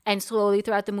 Yeah. And slowly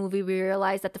throughout the movie, we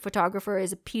realize that the photographer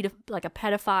is a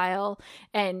pedophile,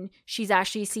 and she's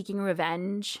actually seeking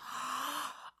revenge.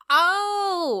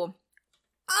 Oh.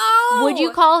 Would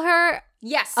you call her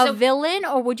a villain,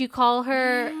 or would you call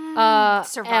her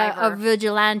a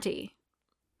vigilante?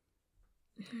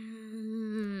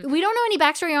 We don't know any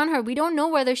backstory on her. We don't know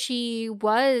whether she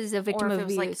was a victim of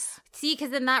abuse. Because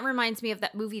then that reminds me of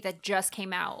that movie that just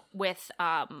came out with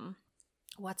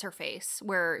what's her face,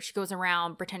 where she goes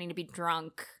around pretending to be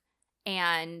drunk,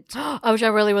 and which I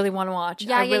really, really want to watch.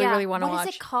 I really want to watch. What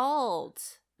is it called?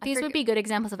 These would be good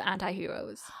examples of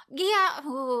anti-heroes. Yeah.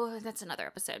 Ooh, that's another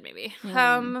episode, maybe.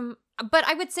 But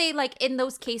I would say, like, in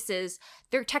those cases,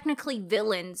 they're technically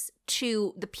villains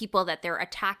to the people that they're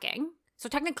attacking. So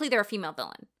technically, they're a female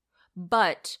villain.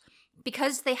 But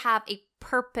because they have a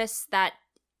purpose that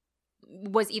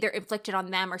was either inflicted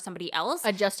on them or somebody else.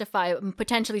 A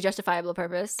potentially justifiable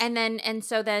purpose. And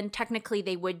so then technically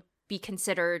they would be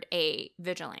considered a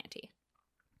vigilante.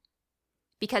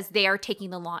 Because they are taking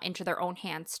the law into their own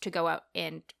hands to go out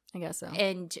and I guess so.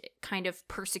 And kind of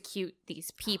persecute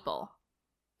these people.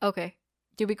 Okay.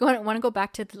 Do we want to go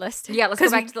back to the list? Yeah, let's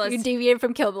go back to the list. You deviated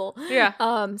from Kill Bill. Yeah.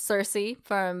 Cersei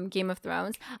from Game of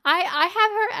Thrones. I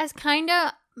have her as kind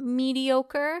of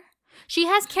mediocre. She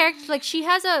has characters, like she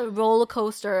has a roller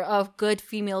coaster of good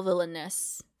female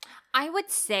villainness. I would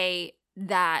say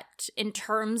that in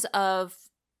terms of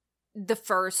the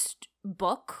first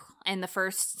book and the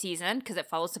first season, because it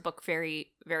follows the book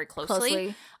very, very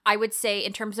closely. I would say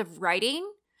in terms of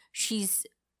writing, she's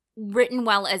written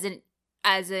well as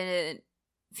a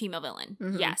female villain.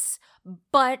 Mm-hmm. Yes.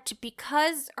 But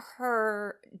because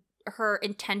her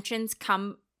intentions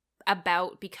come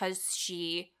about because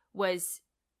she was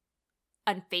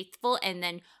unfaithful, and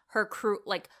then her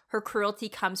cruelty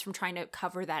comes from trying to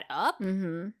cover that up.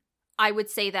 Mm-hmm. I would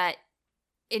say that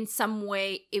in some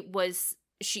way it was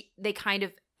they kind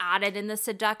of added in the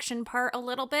seduction part a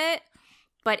little bit,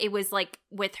 but it was like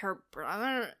with her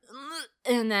brother,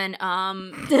 and then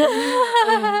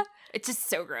it's just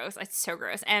so gross. It's so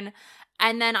gross. And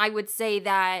then I would say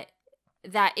that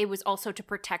it was also to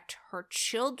protect her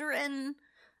children,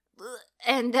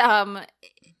 and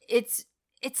it's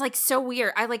like so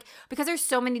weird. I like, because there's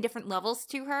so many different levels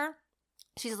to her.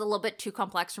 She's a little bit too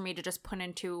complex for me to just put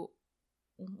into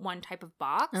one type of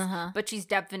box, but she's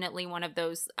definitely one of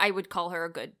those. I would call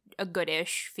her a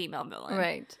goodish female villain,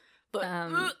 Right. But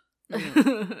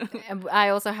I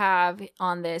also have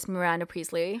on this Miranda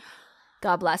Priestley.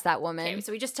 God bless that woman. Okay,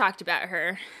 so we just talked about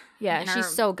her. Yeah, she's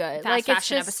so good. Fast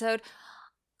fashion episode.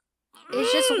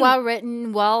 It's just well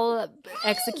written, well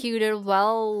executed,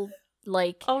 well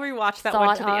I'll rewatch that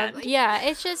one to the end. Yeah,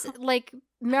 it's just like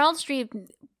Meryl Streep.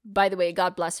 By the way,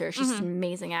 God bless her. She's an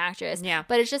amazing actress. Yeah.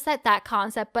 But it's just that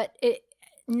concept. But it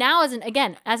now,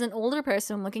 as an older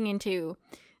person looking into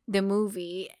the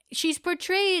movie, she's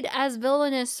portrayed as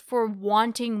villainous for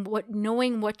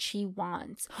knowing what she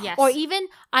wants. Yes. Or even,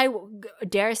 I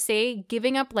dare say,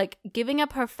 giving up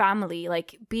her family,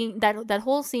 like being that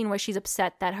whole scene where she's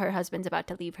upset that her husband's about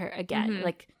to leave her again.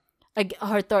 Like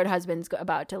her third husband's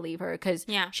about to leave her because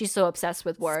she's so obsessed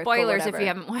with work. Spoilers if you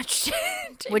haven't watched it.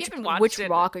 Which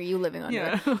rock are you living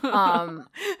under? Yeah.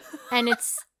 And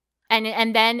it's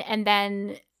and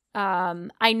then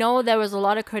I know there was a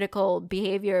lot of critical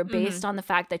behavior based on the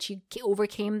fact that she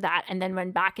overcame that and then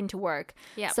went back into work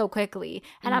so quickly.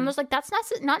 And I'm just like, that's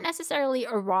not necessarily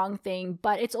a wrong thing,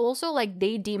 but it's also like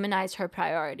they demonized her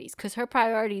priorities because her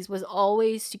priorities was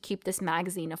always to keep this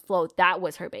magazine afloat. That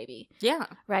was her baby. Yeah.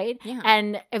 Right? Yeah.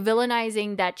 And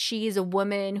villainizing that she's a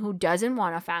woman who doesn't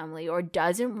want a family or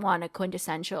doesn't want a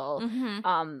quintessential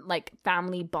like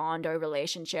family bond or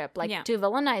relationship. Like to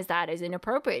villainize that is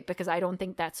inappropriate because I don't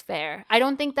think that's fair. I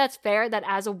don't think that's fair that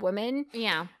as a woman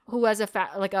who has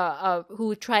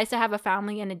who tries to have a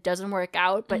family and it doesn't work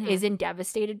out but isn't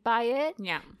devastated by it,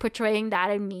 portraying that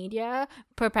in media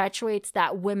perpetuates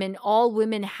that all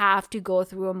women have to go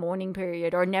through a mourning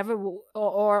period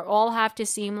or all have to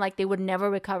seem like they would never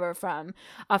recover from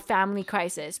a family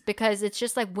crisis because it's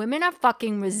just like women are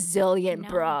fucking resilient,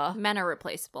 bruh. Men are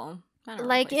replaceable.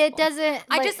 Like it doesn't.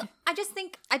 I just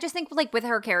think like with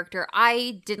her character,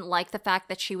 I didn't like the fact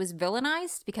that she was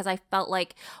villainized because I felt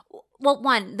like, well,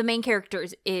 one, the main character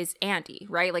is Andy,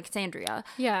 right? Like it's Andrea.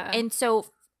 Yeah. And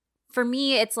so for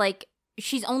me, it's like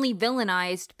she's only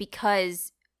villainized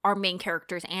because our main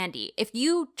character is Andy. If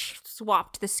you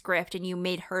swapped the script and you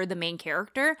made her the main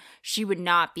character, she would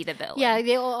not be the villain.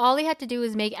 Yeah, all they had to do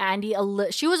was make Andy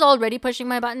she was already pushing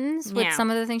my buttons with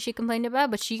some of the things she complained about,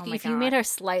 but if you made her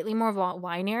slightly more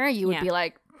whinier, you would be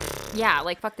like, yeah,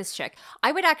 like fuck this chick.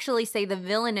 I would actually say the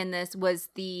villain in this was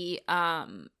the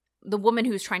woman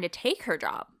who's trying to take her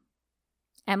job.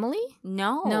 Emily?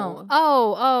 No.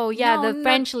 Oh, yeah, no, the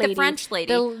French lady. The French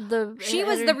lady. She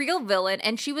was the real villain,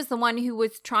 and she was the one who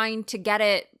was trying to get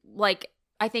it, like,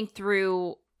 I think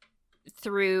through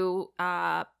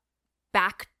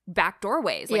back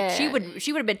doorways. Like she would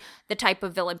have been the type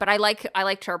of villain. But I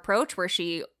liked her approach where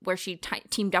she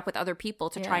teamed up with other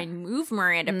people to try and move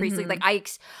Miranda Priestley. Like I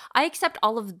accept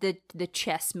all of the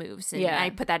chess moves, and I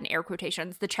put that in air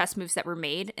quotations, the chess moves that were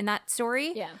made in that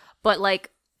story. Yeah. But like,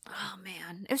 oh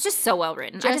man, it was just so well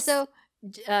written. Just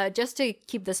to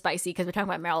keep this spicy, because we're talking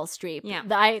about Meryl Streep. Yeah.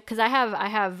 I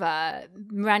have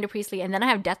Miranda Priestley, and then I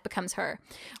have Death Becomes Her,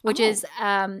 which is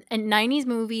a 90s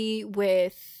movie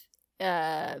with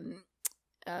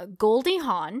Goldie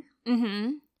Hawn.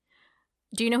 Mm-hmm.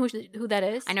 Do you know who that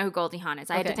is? I know who Goldie Hawn is.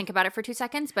 I had to think about it for 2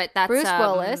 seconds, but that's Bruce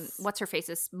Willis. What's her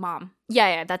face's mom?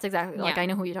 Yeah, that's exactly like I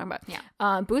know who you're talking about.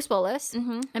 Yeah. Bruce Willis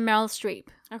and Meryl Streep.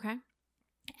 Okay.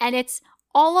 And it's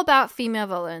all about female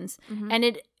villains, and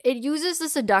it uses the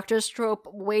seductress trope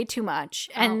way too much,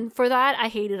 and for that I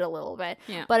hate it a little bit.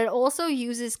 Yeah. But it also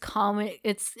uses comic.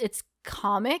 It's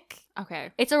comic.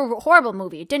 Okay. It's a horrible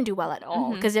movie. It didn't do well at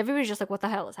all because everybody's just like, "What the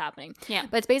hell is happening?" Yeah.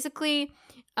 But it's basically,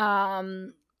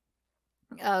 Goldie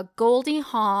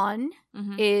Hawn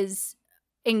is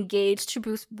engaged to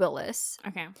Bruce Willis.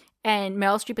 Okay. And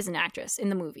Meryl Streep is an actress in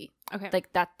the movie. Okay.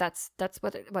 Like that's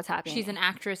what's happening. She's an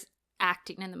actress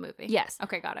acting in the movie. Yes.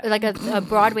 Okay, got it. Like a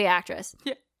Broadway actress.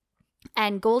 Yeah.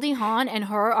 And Goldie Hawn and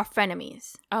her are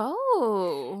frenemies.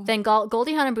 Oh. Then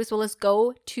Goldie Hawn and Bruce Willis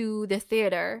go to the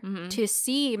theater to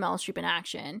see Meryl Streep in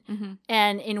action.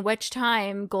 And in which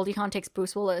time Goldie Hawn takes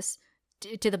Bruce Willis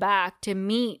to the back to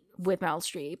meet with Meryl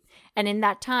Streep. And in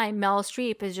that time, Meryl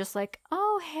Streep is just like,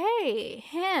 oh, hey,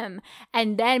 him.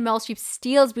 And then Meryl Streep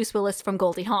steals Bruce Willis from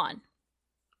Goldie Hawn.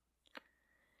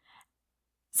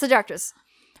 Seductress.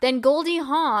 Then Goldie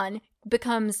Hawn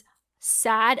becomes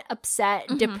sad, upset,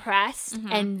 depressed,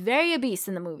 and very obese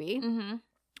in the movie, and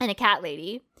a cat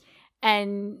lady.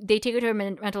 And they take her to a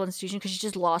mental institution because she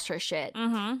just lost her shit.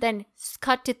 Then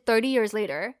cut to 30 years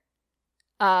later,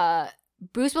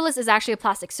 Bruce Willis is actually a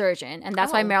plastic surgeon, and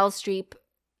that's why Meryl Streep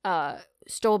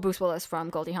stole Bruce Willis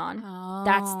from Goldie Hawn.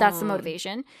 That's the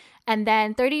motivation. And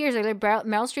then 30 years later, Meryl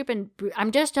Streep and I'm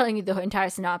just telling you the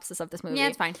entire synopsis of this movie. Yeah,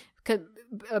 it's fine. Because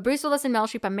Bruce Willis and Meryl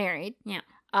Streep are married. Yeah.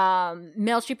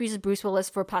 Meryl Streep uses Bruce Willis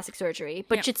for plastic surgery,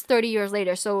 but it's 30 years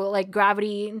later, so like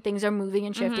gravity and things are moving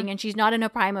and shifting, and she's not in her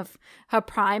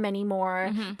prime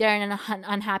anymore. They're in an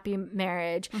unhappy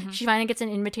marriage. She finally gets an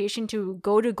invitation to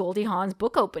go to Goldie Hawn's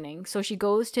book opening, so she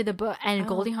goes to the book, and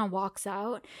Goldie Hawn walks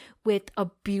out with a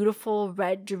beautiful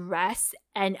red dress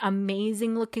and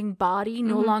amazing looking body,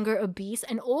 no longer obese,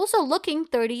 and also looking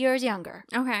 30 years younger.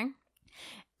 Okay.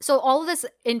 So all of this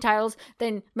entails,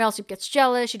 then Meryl Streep gets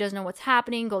jealous. She doesn't know what's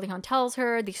happening. Goldie Hawn tells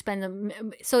her. They spend them.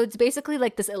 So it's basically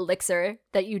like this elixir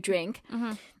that you drink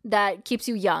that keeps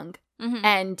you young.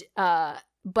 And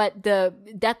but the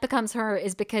death becomes her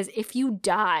is because if you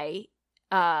die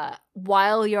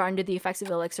while you're under the effects of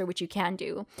elixir, which you can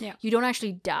do, you don't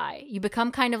actually die. You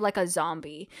become kind of like a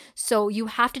zombie. So you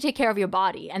have to take care of your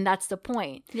body, and that's the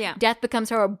point. Yeah. Death becomes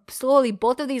her. Slowly,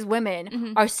 both of these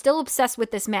women are still obsessed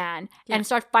with this man and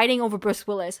start fighting over Bruce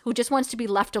Willis, who just wants to be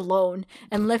left alone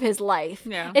and live his life.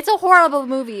 Yeah. It's a horrible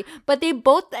movie, but they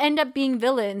both end up being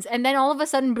villains, and then all of a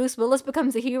sudden Bruce Willis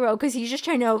becomes a hero because he's just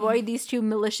trying to avoid these two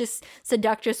malicious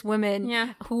seductress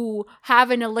women who have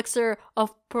an elixir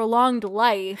of prolonged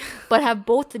life, but have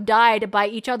both died by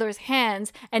each other's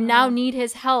hands and now need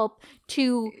his help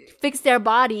to fix their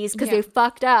bodies because they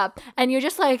fucked up. And you're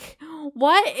just like,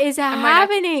 what is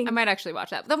happening? I might actually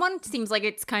watch that. The one seems like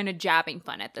it's kind of jabbing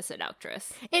fun at the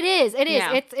seductress. It is.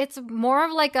 Yeah. It's more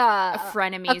of like a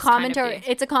frenemies, a commentary. Kind of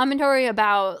it's a commentary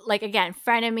about, like, again,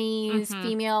 frenemies,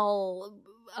 female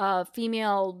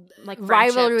like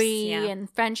rivalry and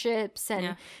friendships,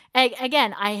 and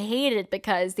again, I hate it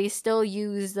because they still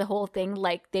use the whole thing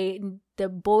like the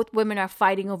both women are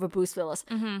fighting over Bruce Willis.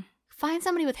 Find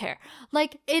somebody with hair.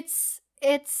 Like, it's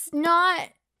not.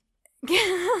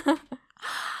 I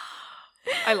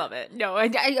love it. No,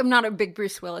 I'm not a big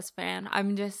Bruce Willis fan.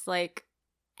 I'm just like.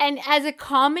 And as a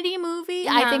comedy movie,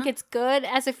 I think it's good.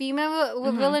 As a female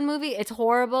villain movie, it's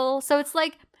horrible. So it's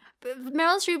like,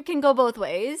 Meryl Streep can go both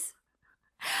ways.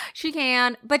 She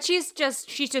can, but she's just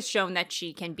shown that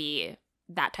she can be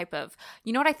that type of,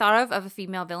 you know what I thought of a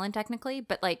female villain technically,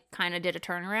 but like kind of did a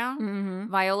turnaround?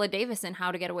 Viola Davis in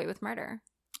How to Get Away with Murder.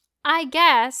 I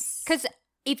guess. Because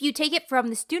if you take it from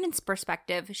the student's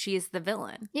perspective, she is the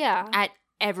villain. Yeah. At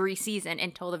every season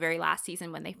until the very last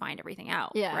season when they find everything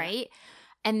out. Yeah. Right?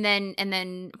 And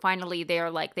then finally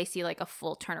they see like a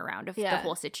full turnaround of the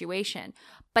whole situation.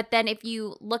 But then if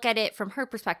you look at it from her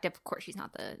perspective, of course she's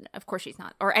not,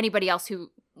 or anybody else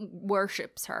who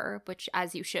worships her, which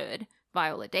as you should,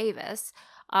 Viola Davis,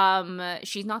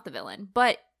 she's not the villain.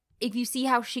 But if you see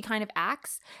how she kind of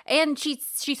acts, and she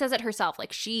says it herself,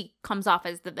 like she comes off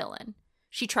as the villain.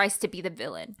 She tries to be the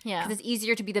villain. Yeah. Because it's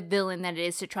easier to be the villain than it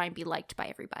is to try and be liked by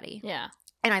everybody. Yeah.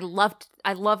 And I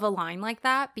love a line like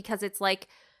that because it's like,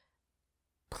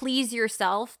 please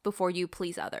yourself before you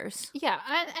please others. Yeah,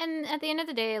 and at the end of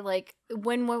the day, like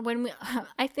when we,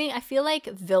 I feel like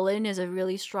villain is a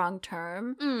really strong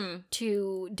term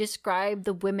to describe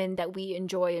the women that we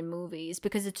enjoy in movies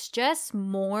because it's just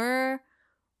more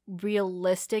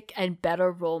realistic and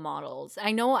better role models.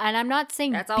 I know, and I'm not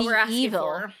saying that's all we're asking evil.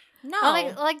 For.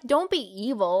 No, like don't be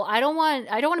evil. I don't want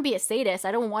to be a sadist.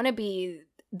 I don't want to be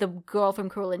the girl from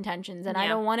Cruel Intentions, and I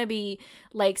don't want to be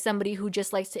like somebody who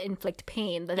just likes to inflict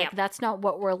pain. Like that's not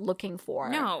what we're looking for.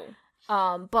 No.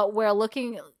 But we're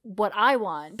looking what I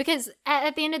want, because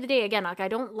at the end of the day, again, like I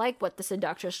don't like what the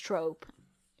seductress trope,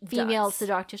 female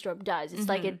seductress trope does. It's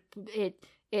like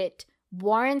it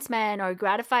warrants men or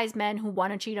gratifies men who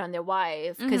want to cheat on their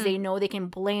wife because they know they can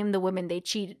blame the women they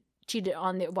cheated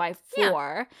on their wife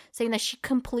for, saying that she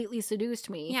completely seduced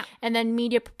me. Yeah. And then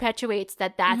media perpetuates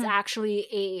that that's actually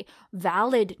a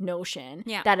valid notion,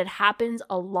 that it happens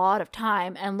a lot of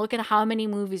time. And look at how many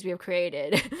movies we have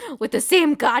created with the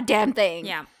same goddamn thing.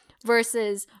 Yeah.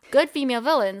 Versus good female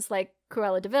villains like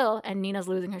Cruella de Vil, and Nina's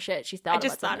losing her shit. She thought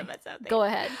about something. Go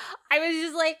ahead. I was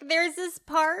just like, there's this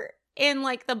part in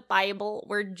like the Bible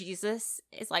where Jesus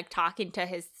is like talking to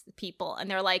his people,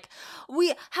 and they're like,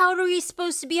 how are we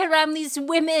supposed to be around these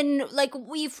women? Like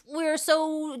we're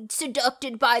so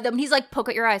seduced by them. And he's like, poke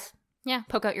out your eyes. Yeah.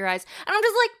 Poke out your eyes. And I'm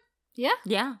just like,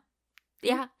 yeah.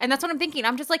 Yeah. And that's what I'm thinking.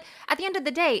 I'm just like, at the end of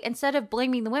the day, instead of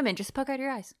blaming the women, just poke out your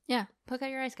eyes. Yeah. Poke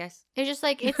out your eyes, guys. It's just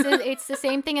like, it's the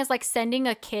same thing as like sending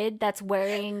a kid that's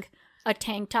wearing a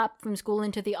tank top from school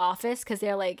into the office because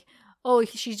they're like, oh,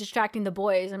 she's distracting the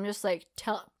boys. I'm just like,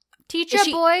 teach your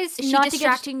boys is not she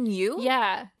distracting you?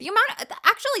 Yeah. The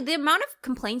amount of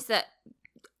complaints that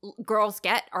girls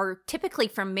get are typically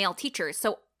from male teachers.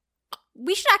 So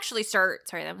we should actually start,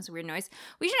 sorry, that was a weird noise.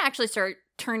 We should actually start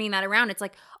turning that around. It's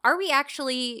like, are we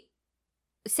actually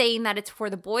saying that it's for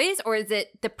the boys or is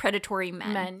it the predatory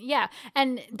men? Yeah.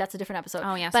 And that's a different episode.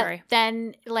 Oh, yeah, but sorry.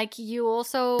 Then, like, you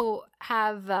also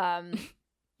have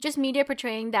just media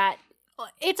portraying that.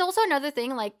 It's also another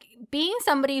thing, like, being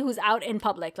somebody who's out in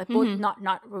public, like, both,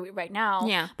 not right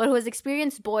now, but who has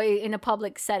experienced boy in a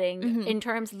public setting in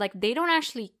terms, like, they don't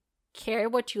actually care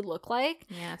what you look like.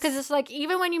 Because it's like,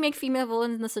 even when you make female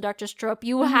villains in the seductress trope,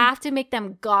 you have to make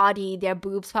them gaudy, their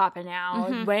boobs popping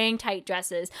out, wearing tight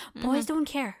dresses. Boys don't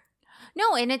care.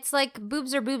 No, and it's like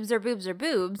boobs are boobs are boobs are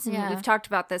boobs. And Yeah. we've talked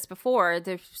about this before.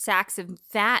 There's sacks of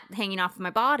fat hanging off of my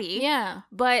body. Yeah.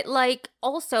 But, like,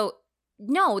 also,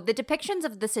 no, the depictions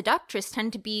of the seductress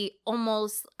tend to be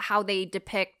almost how they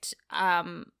depict,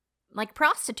 like,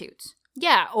 prostitutes.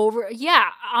 Yeah,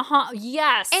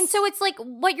 yes. And so it's like,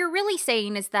 what you're really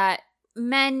saying is that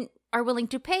men are willing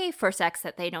to pay for sex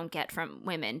that they don't get from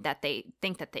women that they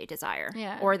think that they desire.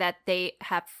 Yeah. Or that they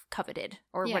have coveted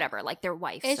or whatever, like their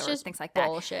wives it's or just things like that.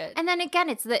 Bullshit. And then again,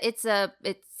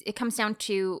 it comes down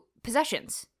to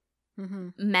possessions.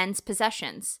 Men's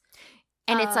possessions.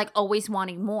 And it's like always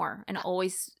wanting more and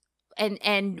always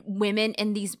and women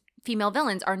in these female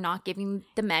villains are not giving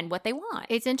the men what they want.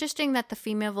 It's interesting that the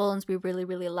female villains we really,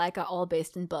 really like are all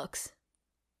based in books.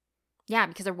 Yeah,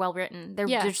 because they're well written. They're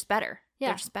just better. Yeah.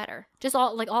 They're just better. Just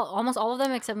almost all of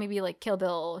them except maybe like Kill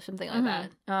Bill or something like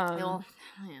that. Well,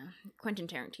 yeah. Quentin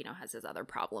Tarantino has his other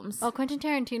problems. Oh, Quentin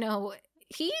Tarantino,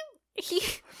 he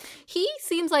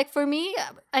seems like, for me,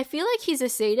 I feel like he's a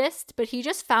sadist, but he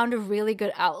just found a really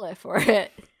good outlet for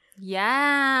it.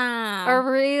 Yeah. A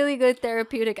really good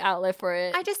therapeutic outlet for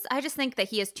it. I just think that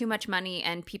he has too much money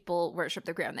and people worship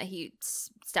the ground that he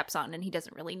steps on and he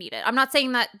doesn't really need it. I'm not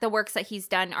saying that the works that he's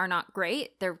done are not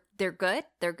great. They're good,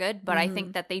 but I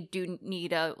think that they do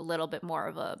need a little bit more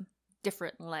of a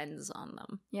different lens on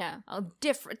them. Yeah. A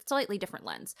slightly different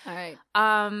lens. All right.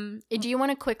 Do you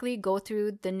want to quickly go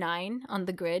through the 9 on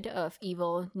the grid of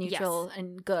evil, neutral,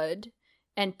 and good?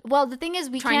 And, well, the thing is,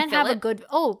 we can't have a good...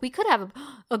 Oh, we could have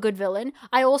a good villain.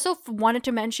 I also wanted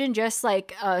to mention just,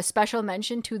 like, a special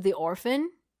mention to The Orphan.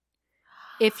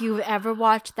 If you've ever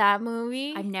watched that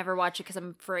movie. I've never watched it because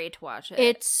I'm afraid to watch it.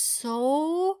 It's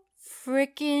so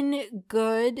freaking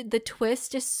good. The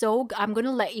twist is so... I'm going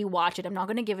to let you watch it. I'm not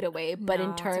going to give it away. But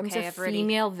in terms of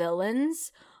female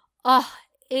villains...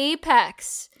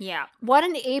 apex. Yeah. What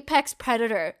an apex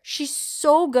predator. She's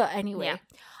so good anyway.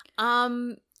 Yeah.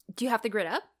 Do you have the grid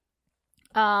up?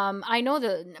 I know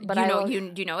but do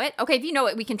you know it? Okay, if you know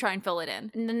it, we can try and fill it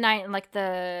in. The 9, like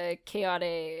the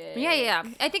chaotic. Yeah.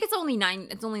 I think it's only 9.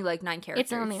 It's only like 9 characters.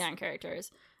 It's only 9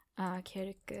 characters.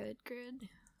 Chaotic good grid.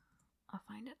 I'll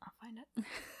find it.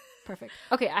 Perfect.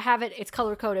 Okay, I have it. It's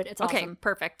color coded. It's awesome. Okay,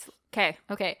 perfect.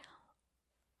 Okay.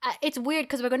 It's weird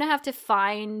because we're gonna have to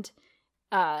find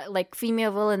like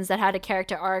female villains that had a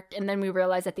character arc, and then we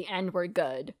realize at the end we're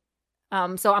good.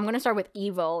 So I'm going to start with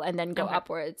evil and then go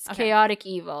upwards. Okay. Chaotic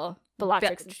evil.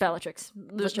 Bellatrix.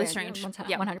 Lestrange.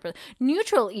 100%.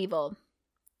 Neutral evil.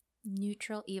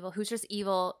 Who's just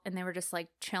evil and they were just like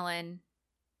chilling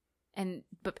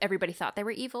but everybody thought they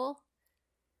were evil?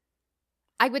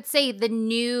 I would say the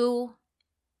new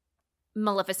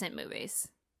Maleficent movies.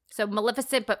 So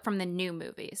Maleficent, but from the new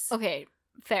movies. Okay,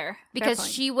 fair. Because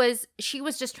she was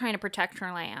just trying to protect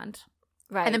her land.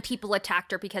 Right. And then people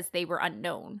attacked her because they were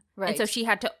unknown. Right. And so she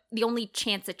had to, the only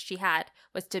chance that she had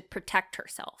was to protect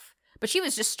herself. But she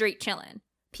was just straight chilling.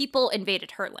 People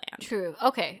invaded her land. True.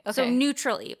 Okay. So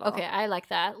neutral evil. Okay, I like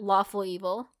that. Lawful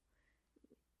evil.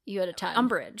 You had a ton.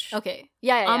 Umbrage. Okay.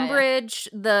 Yeah. Umbrage,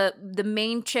 the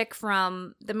main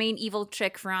evil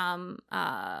chick from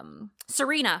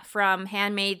Serena from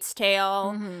Handmaid's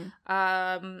Tale.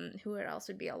 Who else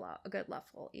would be a good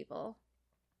lawful evil?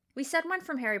 We said one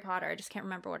from Harry Potter. I just can't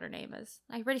remember what her name is.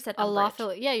 I already said Umbridge. A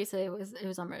lawful... Yeah, you said it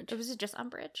was Umbridge. Was it just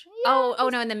Umbridge? Yeah, oh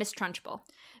no, and then Miss Trunchbull.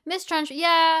 Miss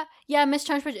Trunchbull, yeah, Miss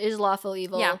Trunchbull is lawful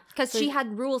evil. Yeah, because she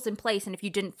had rules in place, and if you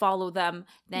didn't follow them,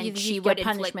 then she would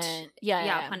inflict... punishment.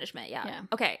 Punishment, yeah.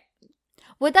 Okay.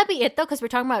 Would that be it, though? Because we're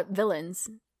talking about villains.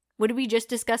 Would we just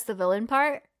discuss the villain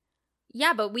part?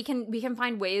 Yeah, but we can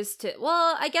find ways to...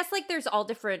 Well, I guess, like, there's all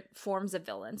different forms of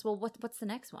villains. Well, what's the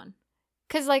next one?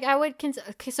 Because, like, I would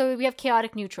okay, so we have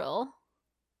chaotic neutral.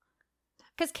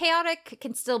 Because chaotic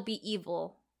can still be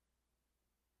evil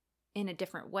in a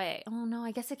different way. Oh no,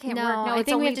 I guess it can't work. No, I it's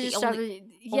think we only have to just only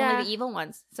the evil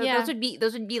ones. So those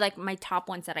would be like my top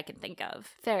ones that I can think of.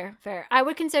 Fair. I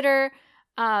would consider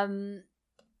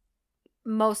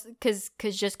most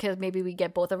because maybe we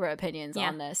get both of our opinions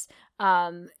on this.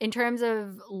 In terms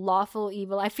of lawful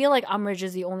evil, I feel like Umbridge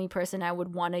is the only person I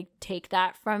would want to take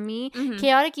that from me. Mm-hmm.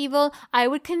 Chaotic evil, I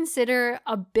would consider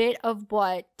a bit of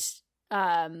what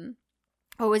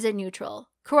or was it neutral?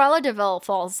 Cruella de Vil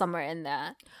falls somewhere in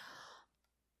that.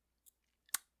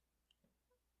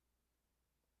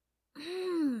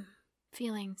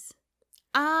 Feelings.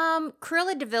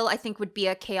 Cruella de Vil, I think, would be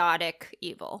a chaotic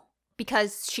evil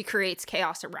because she creates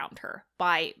chaos around her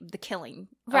by the killing.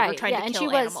 Right. Trying to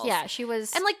kill animals. She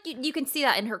was. And like you can see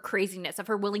that in her craziness of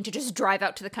her willing to just drive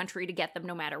out to the country to get them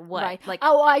no matter what. Right. Like,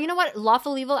 you know what?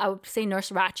 Lawful evil, I would say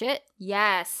Nurse Ratched.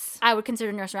 Yes. I would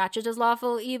consider Nurse Ratched as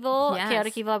lawful evil. Yes.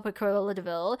 Chaotic evil, I would put Cruella de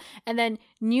Vil. And then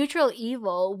neutral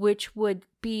evil, which would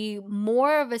be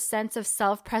more of a sense of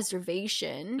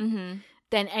self-preservation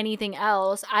than anything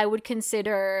else, I would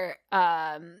consider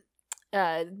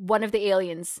one of the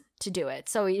aliens to do it.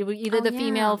 So either the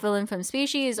female villain from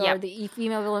Species or the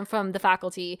female villain from the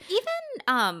Faculty.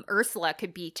 Even Ursula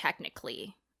could be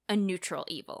technically a neutral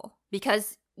evil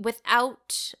because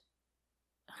without,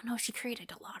 I don't know, she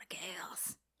created a lot of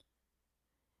chaos.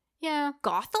 Yeah.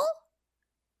 Gothel?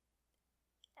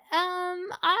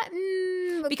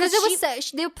 Because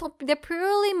they're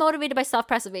purely motivated by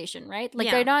self-preservation, right?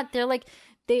 Like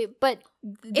but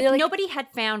if nobody had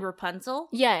found Rapunzel,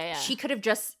 she could have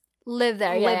just lived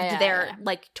there,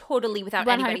 like totally without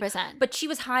 100%. Anybody. But she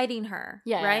was hiding her,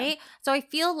 right? So I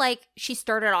feel like she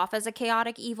started off as a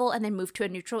chaotic evil and then moved to a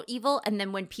neutral evil, and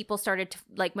then when people started to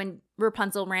when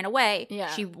Rapunzel ran away,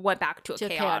 she went back to a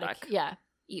chaotic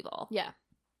evil. Yeah,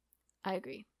 I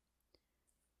agree.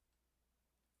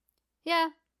 Yeah.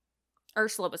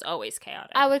 Ursula was always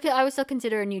chaotic. I would still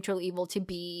consider a neutral evil to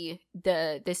be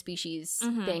the Species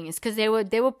things because they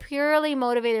were purely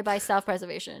motivated by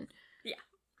self-preservation.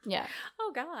 Yeah.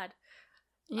 Oh God.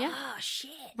 Yeah. Oh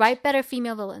shit. Write better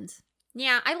female villains.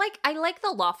 Yeah, I like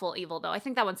the lawful evil though. I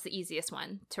think that one's the easiest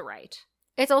one to write.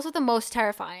 It's also the most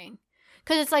terrifying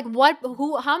because it's like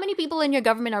how many people in your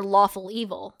government are lawful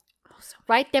evil?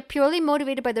 Right? They're purely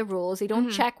motivated by the rules. They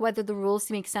don't check whether the rules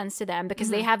make sense to them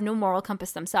because they have no moral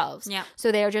compass themselves. Yeah.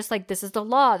 So they are just like, this is the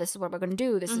law. This is what we're going to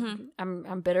do. This is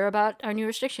I'm bitter about our new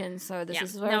restrictions. So this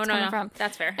is where it's coming from.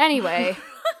 That's fair. Anyway,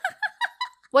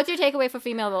 what's your takeaway for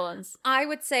female villains? I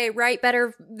would say write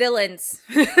better villains.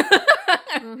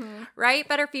 Write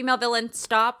better female villains.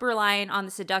 Stop relying on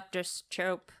the seductress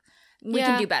trope. We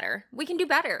can do better.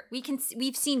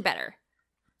 We've seen better.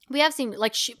 We have seen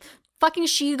fucking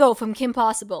Shigo from Kim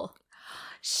Possible.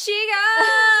 Shigo!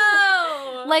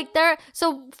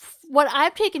 What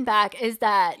I've taken back is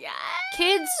that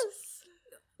kids,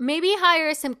 maybe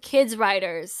hire some kids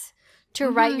writers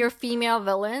to write your female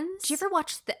villains. Did you ever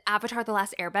watch the Avatar The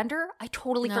Last Airbender? I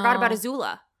totally forgot about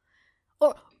Azula.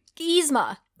 Or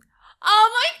Yzma.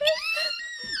 Oh my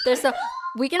God!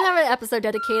 We can have an episode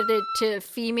dedicated to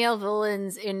female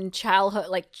villains in childhood,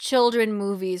 like children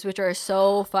movies, which are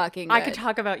so fucking good. I could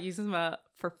talk about Yzma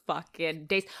for fucking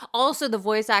days. Also, the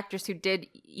voice actress who did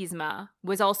Yzma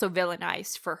was also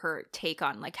villainized for her take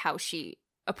on like how she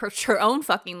approached her own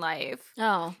fucking life.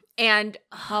 Oh. And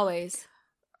always.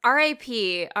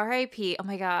 R.I.P. Oh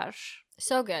my gosh.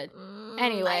 So good.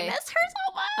 Anyway. I miss her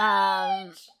so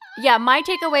much. Yeah, my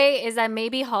takeaway is that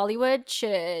maybe Hollywood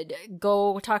should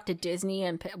go talk to Disney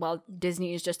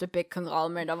Disney is just a big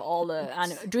conglomerate of all the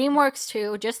DreamWorks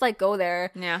too. Just like go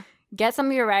there, get some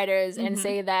of your writers and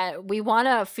say that we want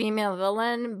a female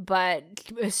villain, but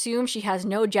assume she has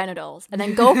no genitals, and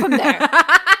then go from there.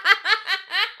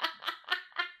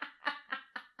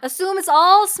 Assume it's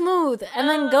all smooth, and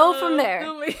then go from there,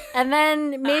 and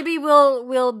then maybe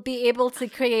we'll be able to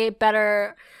create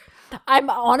better. I'm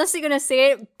honestly going to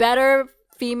say it, better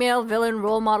female villain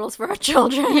role models for our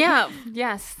children. Yeah.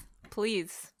 Yes.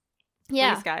 Please.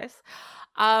 Yeah. Please, guys.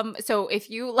 So if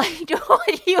you liked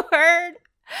what you heard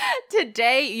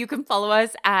today, you can follow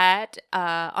us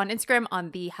on Instagram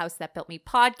on the House That Built Me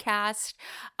podcast,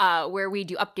 where we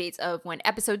do updates of when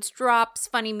episodes drops,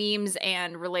 funny memes,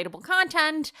 and relatable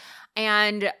content.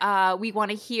 And we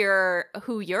want to hear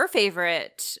who your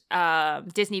favorite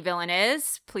Disney villain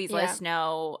is. Please let us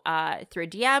know through a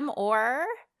DM or...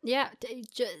 Yeah,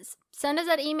 just send us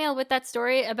that email with that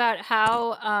story about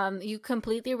how you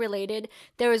completely related.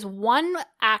 There was one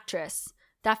actress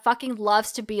that fucking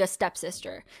loves to be a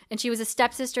stepsister. And she was a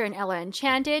stepsister in Ella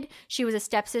Enchanted. She was a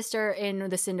stepsister in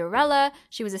The Cinderella.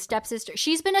 She was a stepsister.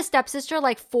 She's been a stepsister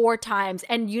like 4 times.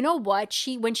 And you know what?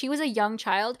 When she was a young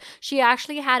child, she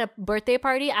actually had a birthday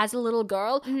party as a little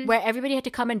girl where everybody had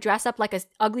to come and dress up like a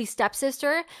ugly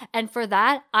stepsister. And for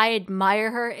that, I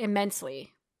admire her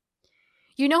immensely.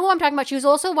 You know who I'm talking about? She was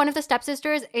also one of the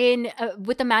stepsisters in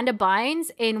with Amanda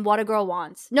Bynes in What a Girl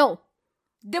Wants. No.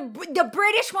 The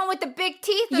British one with the big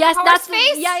teeth and yes, the that's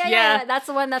face? Yeah. That's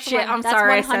the one. That's the one. I'm that's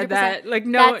sorry 100%. I said that. Like,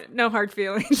 no hard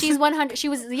feelings. She's 100.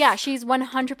 She's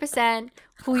 100%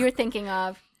 who you're thinking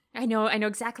of. I know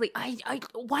exactly.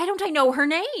 Why don't I know her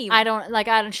name? I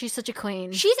don't. She's such a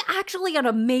queen. She's actually an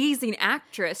amazing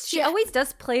actress. She always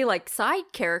does play like side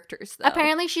characters, though.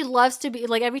 Apparently, she loves to be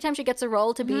like every time she gets a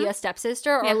role to be a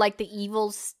stepsister or like the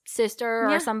evil sister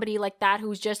or somebody like that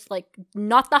who's just like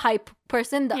not the hype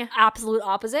person, the absolute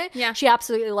opposite. Yeah, she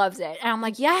absolutely loves it, and I'm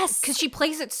like, yes, because she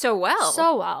plays it so well,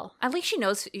 so well. At least she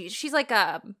knows. She's like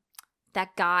that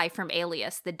guy from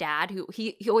Alias, the dad who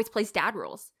he always plays dad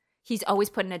roles. He's always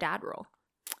put in a dad role.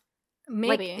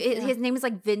 Maybe. Like, his name is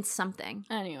like Vince something.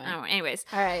 Anyway. Oh, anyways.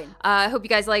 All right. I hope you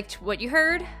guys liked what you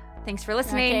heard. Thanks for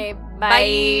listening. Okay,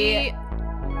 bye.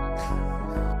 Bye.